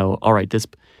math and know, all right, this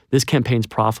campaign's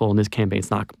profitable and this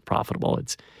campaign's not profitable.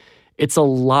 It's a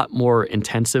lot more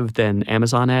intensive than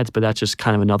Amazon ads, but that's just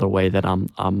kind of another way that I'm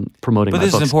promoting my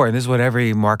books. But this is important. This is what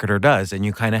every marketer does, and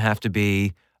you kind of have to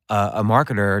be a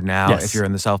marketer now. Yes. If you're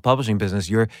in the self-publishing business,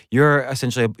 you're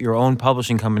essentially your own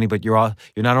publishing company, but you're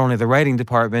not only the writing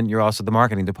department, you're also the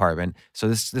marketing department. So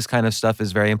this kind of stuff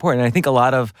is very important. And I think a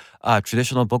lot of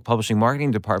traditional book publishing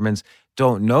marketing departments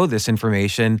don't know this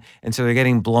information, and so they're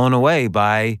getting blown away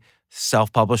by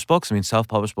self-published books. I mean,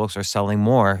 self-published books are selling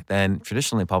more than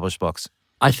traditionally published books.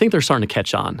 I think they're starting to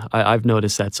catch on. I've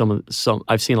noticed that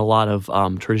I've seen a lot of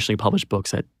traditionally published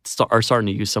books that are starting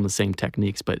to use some of the same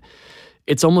techniques, but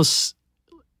it's almost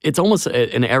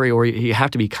an area where you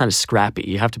have to be kind of scrappy.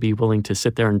 You have to be willing to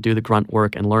sit there and do the grunt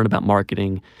work and learn about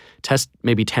marketing, test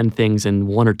maybe 10 things and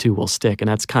 1 or 2 will stick. And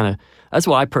that's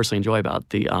what I personally enjoy about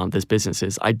this business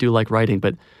is I do like writing,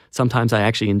 but sometimes I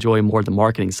actually enjoy more the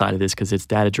marketing side of this because it's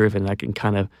data driven. I can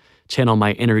kind of channel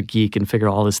my inner geek and figure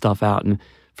all this stuff out. And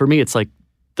for me, it's like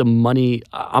the money,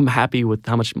 I'm happy with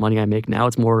how much money I make now.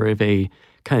 It's more of a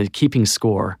kind of keeping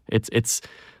score.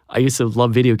 I used to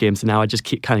love video games, and now I just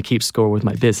keep score with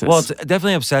my business. Well, it's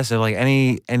definitely obsessive. Like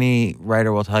any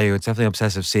writer will tell you, it's definitely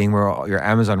obsessive seeing where your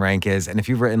Amazon rank is. And if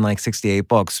you've written like 68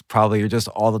 books, probably you're just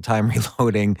all the time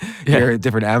reloading your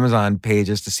different Amazon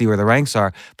pages to see where the ranks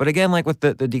are. But again, like with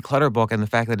the Declutter book and the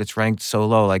fact that it's ranked so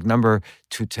low, like number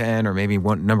 210 or maybe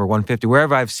number 150,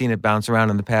 wherever I've seen it bounce around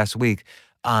in the past week,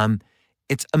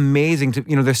 it's amazing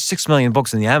there's 6 million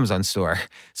books in the Amazon store.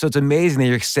 So it's amazing that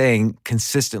you're staying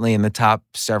consistently in the top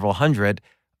several hundred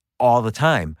all the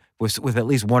time with at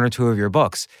least 1 or 2 of your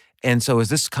books. And so is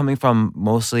this coming from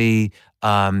mostly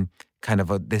kind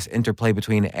of this interplay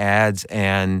between ads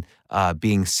and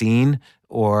being seen?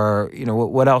 Or,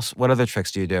 what else? What other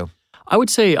tricks do you do? I would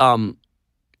say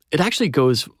it actually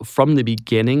goes from the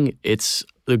beginning. It's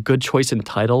a good choice in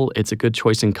title, it's a good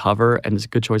choice in cover, and it's a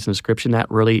good choice in description. That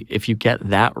really, if you get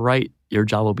that right, your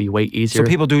job will be way easier. So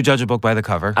people do judge a book by the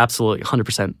cover? Absolutely,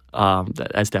 100%.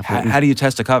 That's definitely. How do you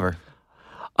test a cover?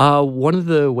 One of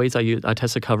the ways I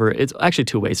test a cover, it's actually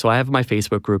 2 ways. So I have my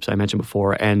Facebook groups I mentioned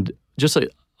before, and just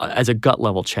as a gut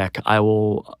level check, I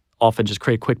will often just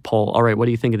create a quick poll. All right, what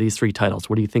do you think of these 3 titles?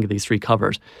 What do you think of these 3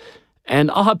 covers?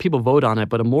 And I'll have people vote on it,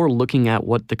 but I'm more looking at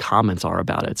what the comments are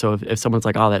about it. So if someone's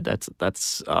like, "Oh,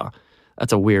 that's a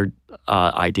weird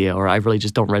idea," or "I really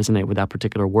just don't resonate with that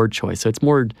particular word choice," so it's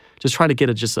more just trying to get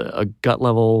a gut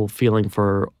level feeling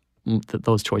for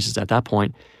those choices at that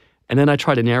point. And then I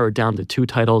try to narrow it down to 2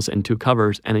 titles and 2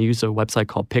 covers, and I use a website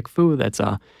called PickFu. That's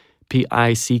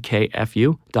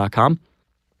pickfu.com.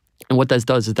 And what that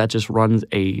does is that just runs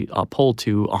a poll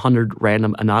to 100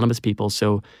 random anonymous people.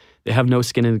 So they have no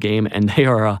skin in the game, and they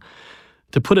are,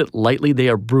 to put it lightly, they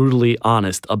are brutally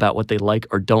honest about what they like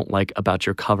or don't like about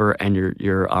your cover and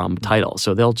your title.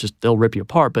 So they'll rip you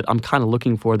apart. But I'm kind of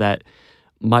looking for that,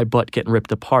 my butt getting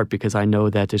ripped apart, because I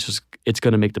know that it's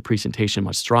going to make the presentation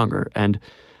much stronger. And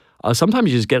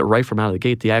sometimes you just get it right from out of the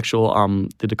gate. The actual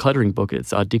the decluttering book,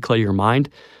 it's Declutter Your Mind.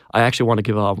 I actually want to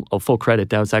give a full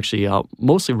credit. That was actually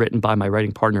mostly written by my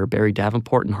writing partner, Barry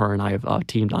Davenport, and her and I have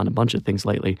teamed on a bunch of things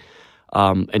lately.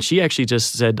 And she actually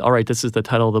just said, "All right, this is the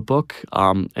title of the book,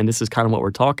 and this is kind of what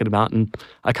we're talking about." And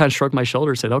I kind of shrugged my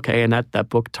shoulders, said, "Okay," and that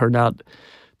book turned out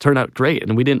great.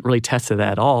 And we didn't really test it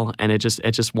at all. And it's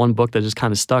just one book that just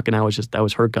kind of stuck. And that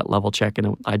was her gut level check,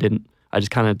 and I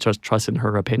just kind of just trusted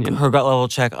her opinion. Her gut level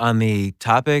check on the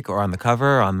topic or on the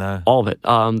cover, on the all of it.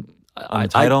 On the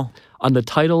title, on the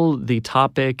title, the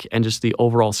topic, and just the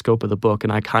overall scope of the book.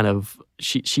 And I kind of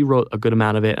she wrote a good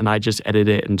amount of it, and I just edited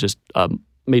it and just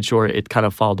made sure it kind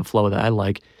of followed the flow that I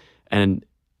like, and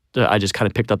I just kind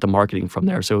of picked up the marketing from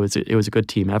there. So it was a good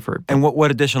team effort. And what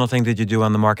additional thing did you do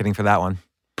on the marketing for that one?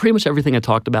 Pretty much everything I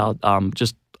talked about,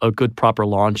 just a good proper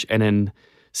launch. And then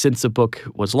since the book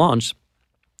was launched,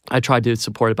 I tried to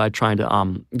support it by trying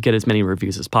to get as many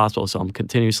reviews as possible. So I'm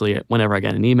continuously, whenever I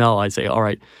get an email, I say, "All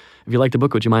right, if you like the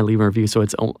book, would you mind leaving a review?" So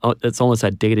it's almost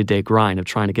that day-to-day grind of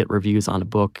trying to get reviews on a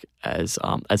book as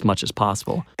much as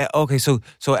possible. Okay, so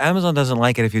Amazon doesn't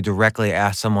like it if you directly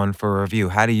ask someone for a review.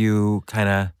 How do you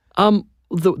kind of?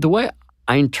 The way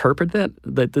I interpret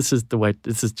that this is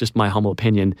just my humble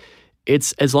opinion.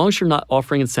 It's as long as you're not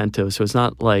offering incentives. So it's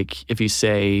not like if you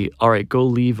say, "All right, go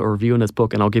leave a review in this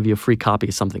book and I'll give you a free copy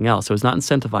of something else." So it's not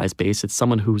incentivized based. It's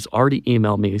someone who's already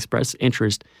emailed me, expressed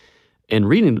interest in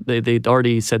reading. They'd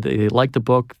already said that they liked the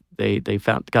book. They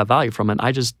got value from it.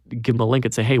 I just give them a link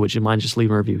and say, "Hey, would you mind just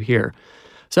leaving a review here?"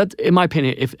 So that, in my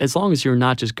opinion, as long as you're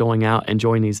not just going out and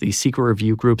joining these secret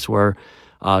review groups where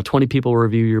 20 people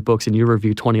review your books and you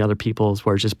review 20 other people's,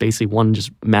 where it's just basically one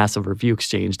just massive review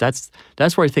exchange. That's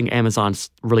where I think Amazon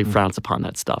really frowns upon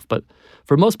that stuff. But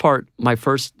for the most part, my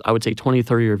first, I would say 20,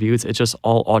 30 reviews, it's just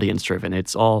all audience driven.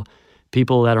 It's all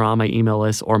people that are on my email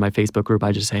list or my Facebook group.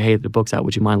 I just say, "Hey, the book's out.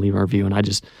 Would you mind leaving a review?" And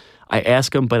I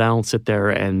ask them, but I don't sit there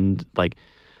and like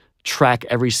track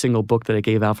every single book that I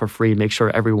gave out for free and make sure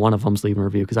every one of them's leaving a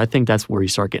review, because I think that's where you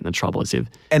start getting in trouble, is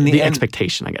the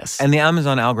expectation, I guess. And the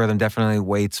Amazon algorithm definitely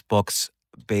weights books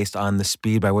based on the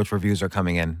speed by which reviews are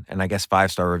coming in, and I guess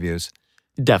 5-star reviews.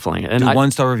 Definitely. And do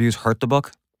 1-star reviews hurt the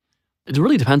book? It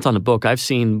really depends on the book. I've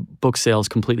seen book sales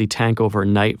completely tank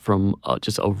overnight from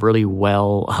just a really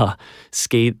well-crafted,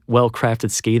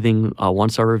 scathing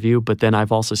 1-star review. But then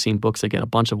I've also seen books that get a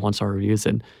bunch of 1-star reviews,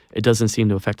 and it doesn't seem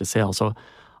to affect the sale. So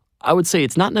I would say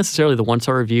it's not necessarily the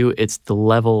 1-star review. It's the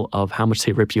level of how much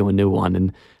they rip you a new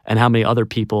one, and how many other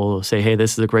people say, hey,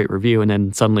 this is a great review, and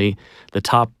then suddenly the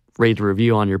top rated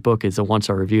review on your book is a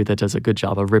 1-star review that does a good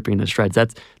job of ripping the shreds.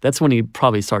 That's when you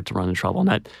probably start to run into trouble. And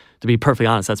that, to be perfectly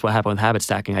honest, that's what happened with Habit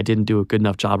Stacking. I didn't do a good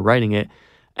enough job writing it,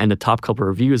 and the top couple of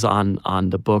reviews on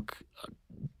the book,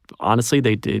 honestly,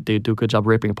 they do a good job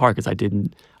ripping apart, because I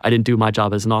didn't do my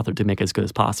job as an author to make it as good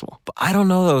as possible. But I don't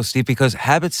know though, Steve, because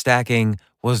Habit Stacking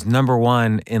was number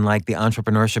one in like the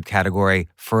entrepreneurship category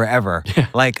forever. Yeah.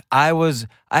 Like I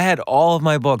had all of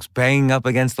my books banging up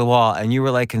against the wall, and you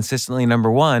were like consistently number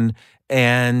one.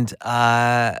 And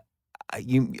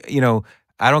you know,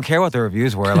 I don't care what the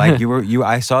reviews were. Like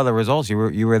I saw the results.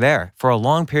 You were there for a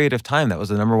long period of time. That was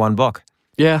the number one book.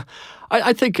 Yeah,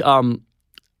 I think.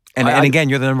 And again,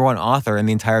 you're the number one author in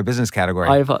the entire business category.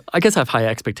 I guess I have high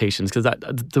expectations, because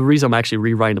the reason I'm actually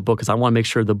rewriting the book is I want to make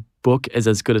sure the book is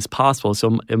as good as possible.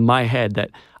 So in my head, that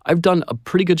I've done a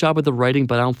pretty good job with the writing,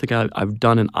 but I don't think I've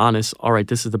done an honest, all right,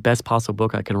 this is the best possible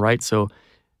book I can write. So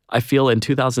I feel in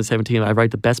 2017, I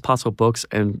write the best possible books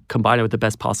and combine it with the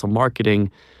best possible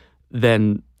marketing,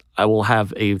 then I will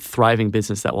have a thriving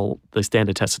business that will stand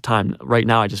the test of time. Right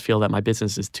now, I just feel that my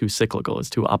business is too cyclical. It's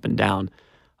too up and down.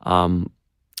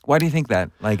 Why do you think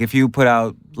that? Like if you put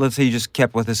out, let's say you just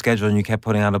kept with the schedule and you kept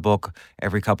putting out a book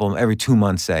every 2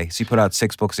 months, say, so you put out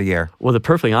 6 books a year. Well, the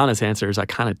perfectly honest answer is I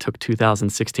kind of took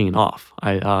 2016 off.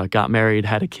 I got married,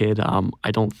 had a kid.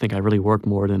 I don't think I really worked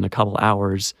more than a couple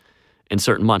hours in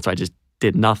certain months. I just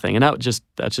did nothing, and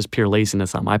that's just pure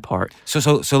laziness on my part. So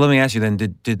let me ask you then: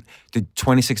 Did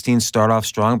 2016 start off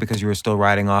strong because you were still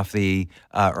riding off the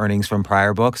earnings from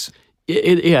prior books?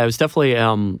 Yeah, it was definitely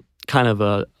kind of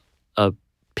a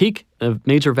peak, a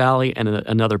major valley, and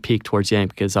another peak towards the end,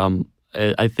 because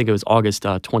I think it was August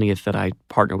 20th that I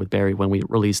partnered with Barry when we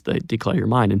released the Declutter Your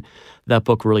Mind, and that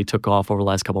book really took off over the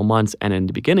last couple of months. And in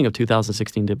the beginning of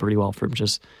 2016, did pretty well from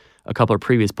just a couple of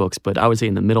previous books. But I was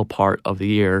in the middle part of the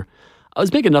year. I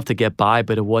was making enough to get by,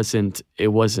 but it wasn't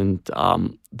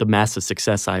the massive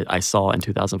success I saw in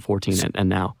 2014 and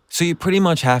now. So you pretty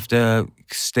much have to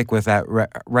stick with that,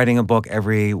 writing a book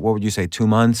every, what would you say, 2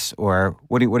 months? Or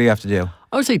what do you have to do?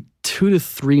 I would say 2 to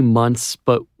 3 months,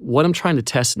 but what I'm trying to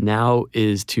test now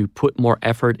is to put more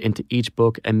effort into each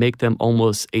book and make them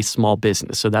almost a small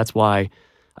business. So that's why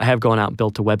I have gone out and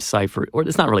built a website or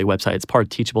it's not really a website, it's part of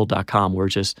teachable.com, where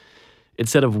just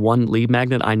instead of one lead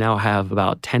magnet, I now have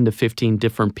about 10 to 15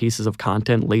 different pieces of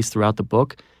content laced throughout the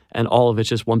book, and all of it's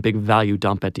just one big value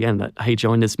dump at the end. That, hey,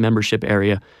 join this membership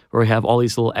area where we have all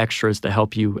these little extras to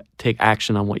help you take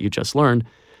action on what you just learned.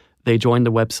 They join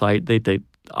the website.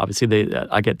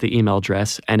 I get the email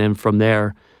address, and then from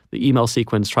there, the email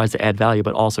sequence tries to add value,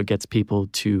 but also gets people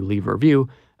to leave a review,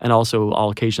 and also I'll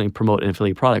occasionally promote an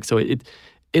affiliate product. So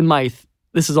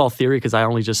this is all theory, because I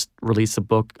only just released a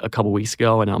book a couple weeks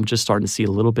ago, and I'm just starting to see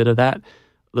a little bit of that,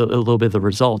 a little bit of the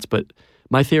results. But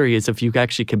my theory is if you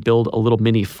actually can build a little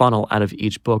mini funnel out of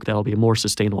each book, that'll be a more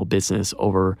sustainable business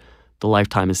over the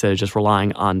lifetime, instead of just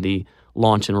relying on the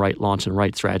launch and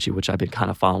write strategy, which I've been kind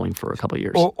of following for a couple of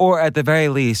years. Or at the very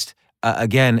least,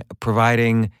 again,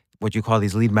 providing what you call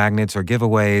these lead magnets or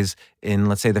giveaways in,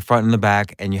 let's say, the front and the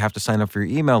back, and you have to sign up for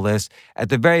your email list. At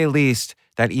the very least,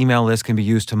 that email list can be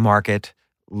used to market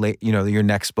your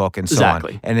next book and so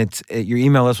on. And your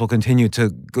email list will continue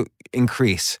to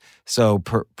increase. So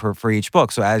for each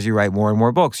book. So as you write more and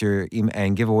more books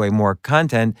and give away more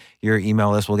content, your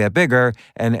email list will get bigger.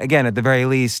 And again, at the very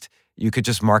least, you could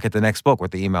just market the next book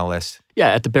with the email list. Yeah,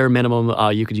 at the bare minimum,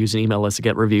 you could use an email list to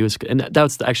get reviews. And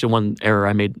that's actually one error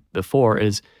I made before,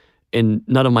 is in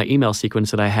none of my email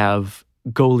sequence that I have,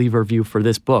 go leave a review for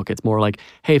this book. It's more like,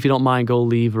 hey, if you don't mind, go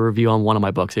leave a review on one of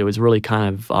my books. It was really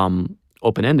kind of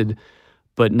open-ended.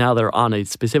 But now they're on a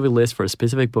specific list for a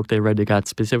specific book they read. They got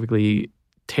specifically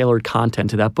tailored content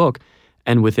to that book.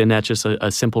 And within that, just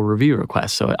a simple review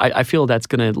request. So I feel that's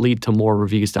going to lead to more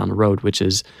reviews down the road, which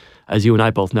is, as you and I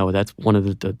both know, that's one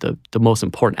of the most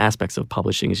important aspects of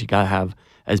publishing is you got to have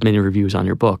as many reviews on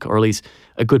your book, or at least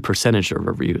a good percentage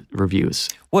of reviews.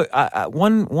 Well,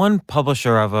 one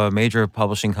publisher of a major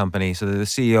publishing company, so the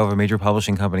CEO of a major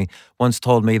publishing company, once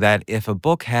told me that if a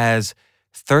book has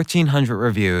 1,300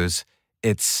 reviews,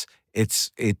 it's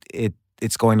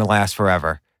going to last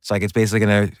forever. It's like it's basically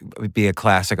going to be a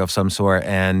classic of some sort,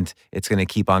 and it's going to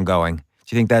keep on going.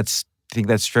 Do you think that's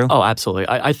true? Oh, absolutely.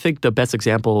 I think the best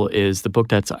example is the book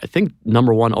that's, I think,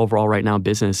 number one overall right now in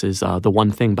business is The One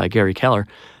Thing by Gary Keller.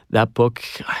 That book,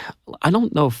 I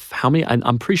don't know how many,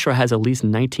 I'm pretty sure it has at least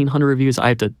 1,900 reviews. I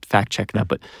have to fact check that,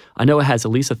 but I know it has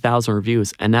at least 1,000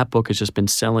 reviews, and that book has just been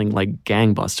selling like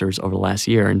gangbusters over the last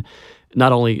year. And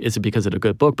not only is it because it's a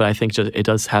good book, but I think it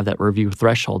does have that review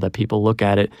threshold that people look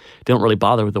at it. They don't really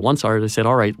bother with the one star. They said,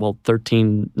 all right, well,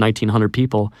 1,900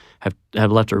 people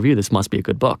have left a review. This must be a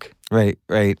good book. Right.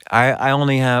 I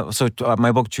only have,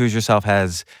 my book Choose Yourself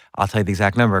has, I'll tell you the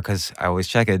exact number because I always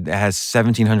check it. It has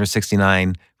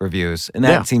 1,769 reviews, and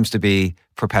that seems to be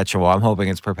perpetual. I'm hoping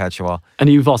it's perpetual. And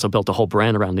you've also built a whole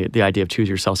brand around the idea of Choose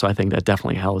Yourself, so I think that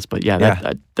definitely helps. But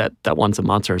that one's a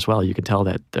monster as well. You can tell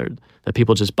that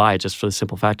people just buy it just for the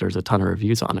simple fact there's a ton of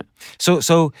reviews on it.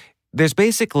 So there's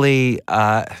basically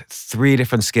 3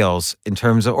 different skills in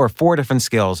terms of, or 4 different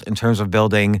skills in terms of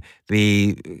building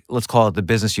let's call it the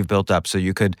business you've built up. So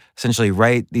you could essentially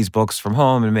write these books from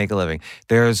home and make a living.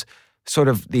 There's sort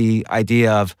of the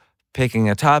idea of picking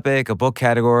a topic, a book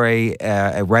category,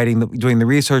 doing the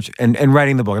research, and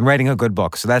writing the book, and writing a good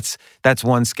book. So that's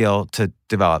one skill to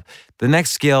develop. The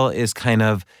next skill is kind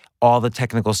of all the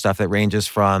technical stuff that ranges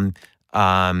from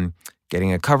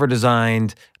getting a cover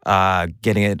designed,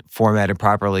 getting it formatted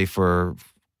properly for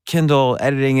Kindle,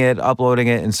 editing it, uploading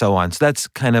it, and so on. So that's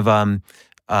kind of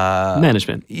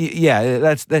management. Yeah,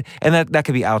 that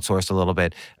could be outsourced a little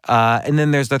bit. And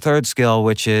then there's the third skill,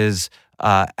 which is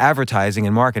advertising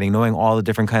and marketing, knowing all the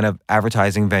different kind of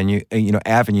advertising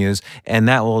avenues, and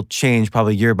that will change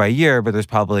probably year by year. But there's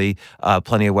probably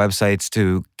plenty of websites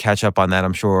to catch up on that,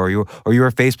 I'm sure. Or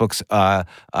your Facebook's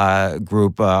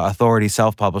group, Authority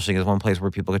Self-Publishing, is one place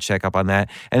where people could check up on that.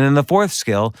 And then the fourth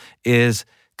skill is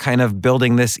kind of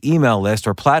building this email list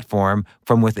or platform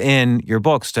from within your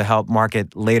books to help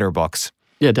market later books.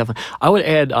 Yeah, definitely. I would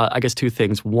add, I guess, 2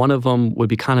 things. One of them would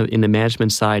be kind of in the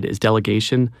management side is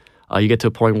delegation. You get to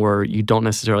a point where you don't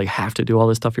necessarily have to do all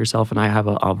this stuff yourself. And I have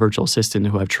a virtual assistant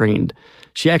who I've trained.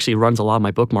 She actually runs a lot of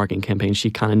my book marketing campaigns. She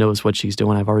kind of knows what she's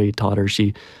doing. I've already taught her.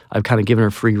 I've kind of given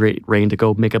her free rein to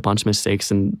go make a bunch of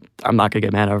mistakes. And I'm not going to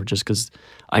get mad at her just because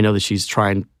I know that she's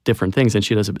trying different things, and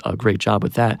she does a great job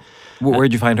with that.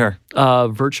 Where'd you find her?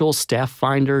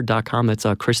 Virtualstafffinder.com. That's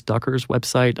Chris Ducker's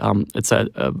website. It's a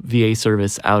VA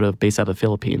service based out of the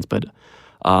Philippines. But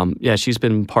she's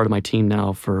been part of my team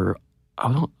now for I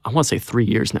want to say 3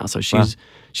 years now. So she's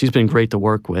been great to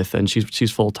work with, and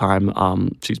she's full time.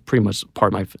 She's pretty much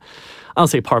part of my, I don't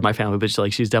say part of my family, but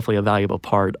she's definitely a valuable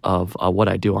part of what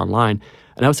I do online.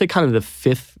 And I would say kind of the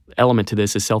 5th element to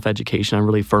this is self-education. I'm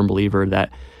really a firm believer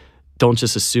that don't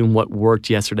just assume what worked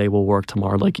yesterday will work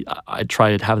tomorrow. Like I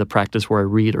try to have the practice where I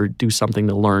read or do something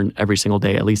to learn every single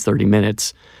day, at least 30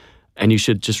 minutes. And you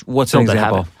should just What's an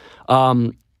example?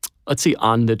 Let's see,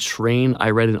 on the train,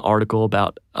 I read an article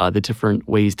about the different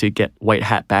ways to get white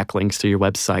hat backlinks to your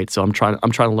website. So I'm trying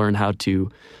to learn how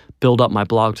to build up my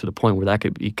blog to the point where that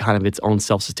could be kind of its own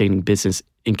self-sustaining business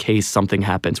in case something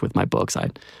happens with my books.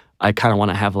 I kind of want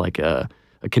to have like a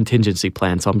contingency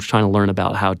plan. So I'm trying to learn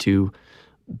about how to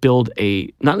build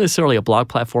not necessarily a blog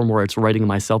platform where it's writing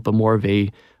myself, but more of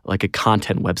a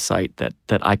content website that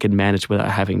I can manage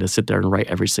without having to sit there and write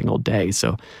every single day.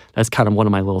 So that's kind of one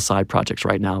of my little side projects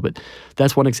right now. But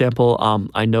that's one example.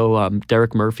 I know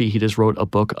Derek Murphy, he just wrote a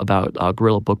book about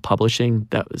guerrilla book publishing.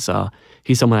 That was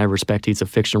he's someone I respect. He's a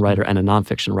fiction writer and a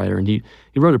nonfiction writer, and he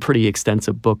wrote a pretty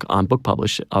extensive book on book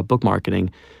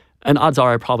marketing. And odds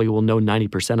are I probably will know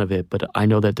 90% of it, but I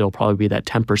know that there'll probably be that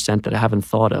 10% that I haven't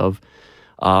thought of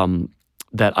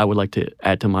that I would like to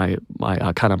add to my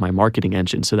kind of my marketing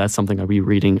engine. So that's something I'll be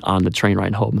reading on the train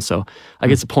ride home. So I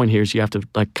guess the point here is you have to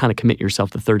kind of commit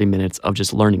yourself to 30 minutes of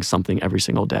just learning something every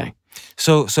single day.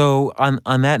 So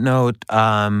on that note,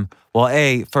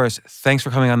 first, thanks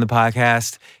for coming on the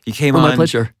podcast. You came on my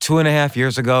pleasure. 2.5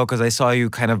 years ago because I saw you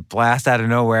kind of blast out of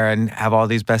nowhere and have all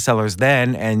these bestsellers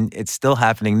then, and it's still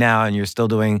happening now, and you're still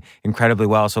doing incredibly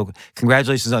well. So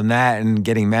congratulations on that, and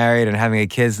getting married and having a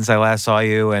kid since I last saw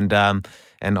you, and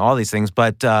all these things.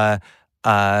 But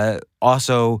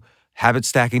also, Habit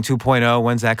Stacking 2.0,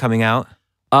 when's that coming out?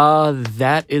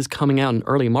 That is coming out in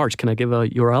early March. Can I give a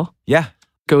URL? Yeah.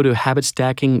 Go to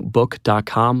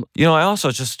habitstackingbook.com. I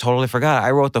also just totally forgot.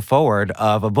 I wrote the foreword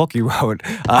of a book you wrote.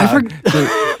 I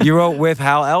forgot. You wrote with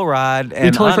Hal Elrod and we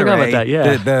totally Honore, forgot about that,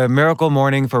 yeah. The Miracle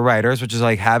Morning for Writers, which is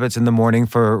like habits in the morning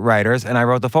for writers, and I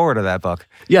wrote the foreword of that book.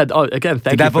 Yeah. Oh, again,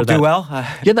 thank you for that. Did that book do well?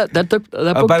 Yeah, that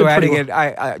book by the way, did pretty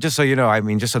well. I just so you know,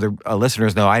 just so the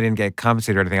listeners know, I didn't get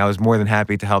compensated or anything. I was more than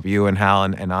happy to help you and Hal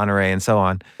and Honore and so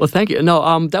on. Well, thank you.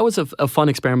 No, that was a fun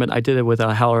experiment. I did it with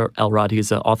Hal Elrod. He's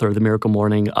the author of The Miracle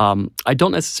Morning. I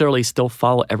don't necessarily still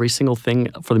follow every single thing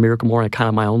for The Miracle Morning, kind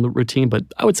of my own routine, but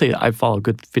I would say I follow a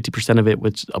good 50% of it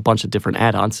with a bunch of different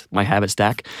add-ons, my habit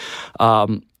stack.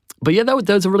 But yeah, that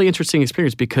was a really interesting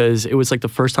experience because it was like the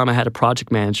first time I had a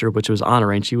project manager, which was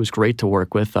Honore, and she was great to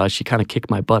work with. She kind of kicked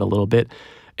my butt a little bit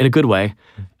in a good way.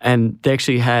 And they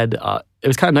actually had, it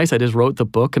was kind of nice. I just wrote the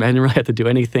book and I didn't really have to do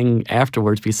anything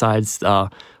afterwards besides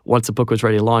once the book was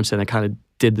ready to launch, then I kind of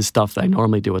did the stuff that I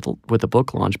normally do with the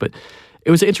book launch. But it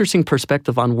was an interesting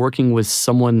perspective on working with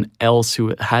someone else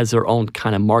who has their own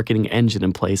kind of marketing engine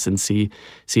in place and see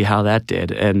how that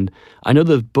did. And I know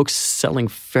the book's selling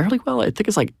fairly well. I think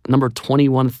it's like number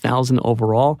 21,000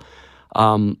 overall.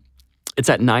 It's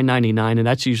at $9.99, and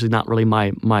that's usually not really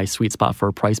my sweet spot for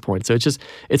a price point. So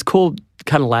it's cool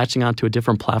kind of latching onto a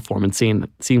different platform and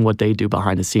seeing what they do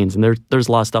behind the scenes. And there's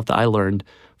a lot of stuff that I learned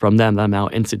from them that I'm now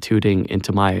instituting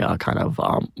into my kind of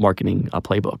marketing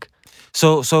playbook.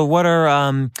 So what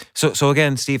are so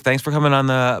again, Steve, thanks for coming on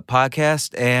the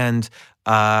podcast, and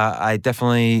I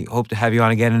definitely hope to have you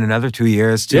on again in another 2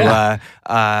 years to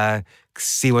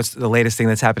see what's the latest thing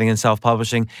that's happening in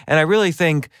self-publishing. And I really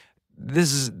think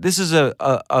this is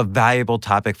a valuable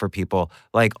topic for people.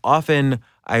 Like often,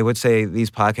 I would say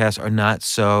these podcasts are not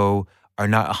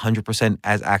 100%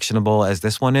 as actionable as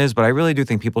this one is, but I really do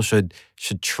think people should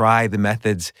try the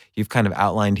methods you've kind of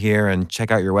outlined here and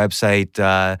check out your website.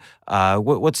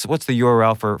 What's the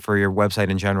URL for your website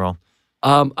in general?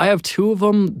 I have two of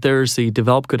them. There's the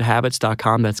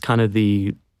developgoodhabits.com. That's kind of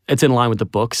it's in line with the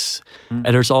books. Mm-hmm.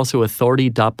 And there's also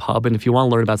authority.pub. And if you want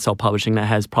to learn about self-publishing, that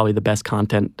has probably the best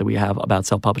content that we have about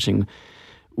self-publishing.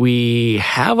 We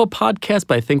have a podcast,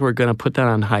 but I think we're going to put that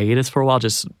on hiatus for a while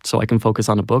just so I can focus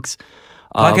on the books.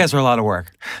 Podcasts are a lot of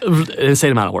work. An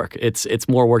insane amount of work. It's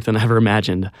more work than I ever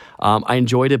imagined. I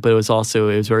enjoyed it, but it was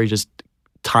very just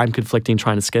time conflicting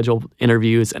trying to schedule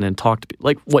interviews and then talk to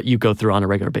like what you go through on a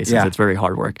regular basis. Yeah. It's very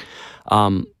hard work.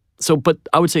 But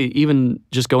I would say even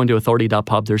just going to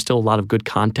authority.pub, there's still a lot of good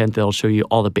content that'll show you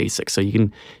all the basics. So you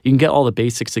can get all the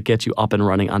basics to get you up and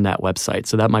running on that website.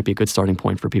 So that might be a good starting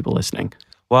point for people listening.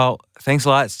 Well, thanks a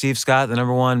lot, Steve Scott, the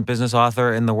 #1 business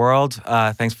author in the world.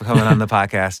 Thanks for coming on the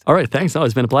podcast. All right, thanks. No,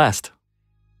 it's been a blast.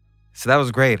 So that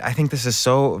was great. I think this is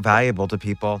so valuable to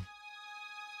people.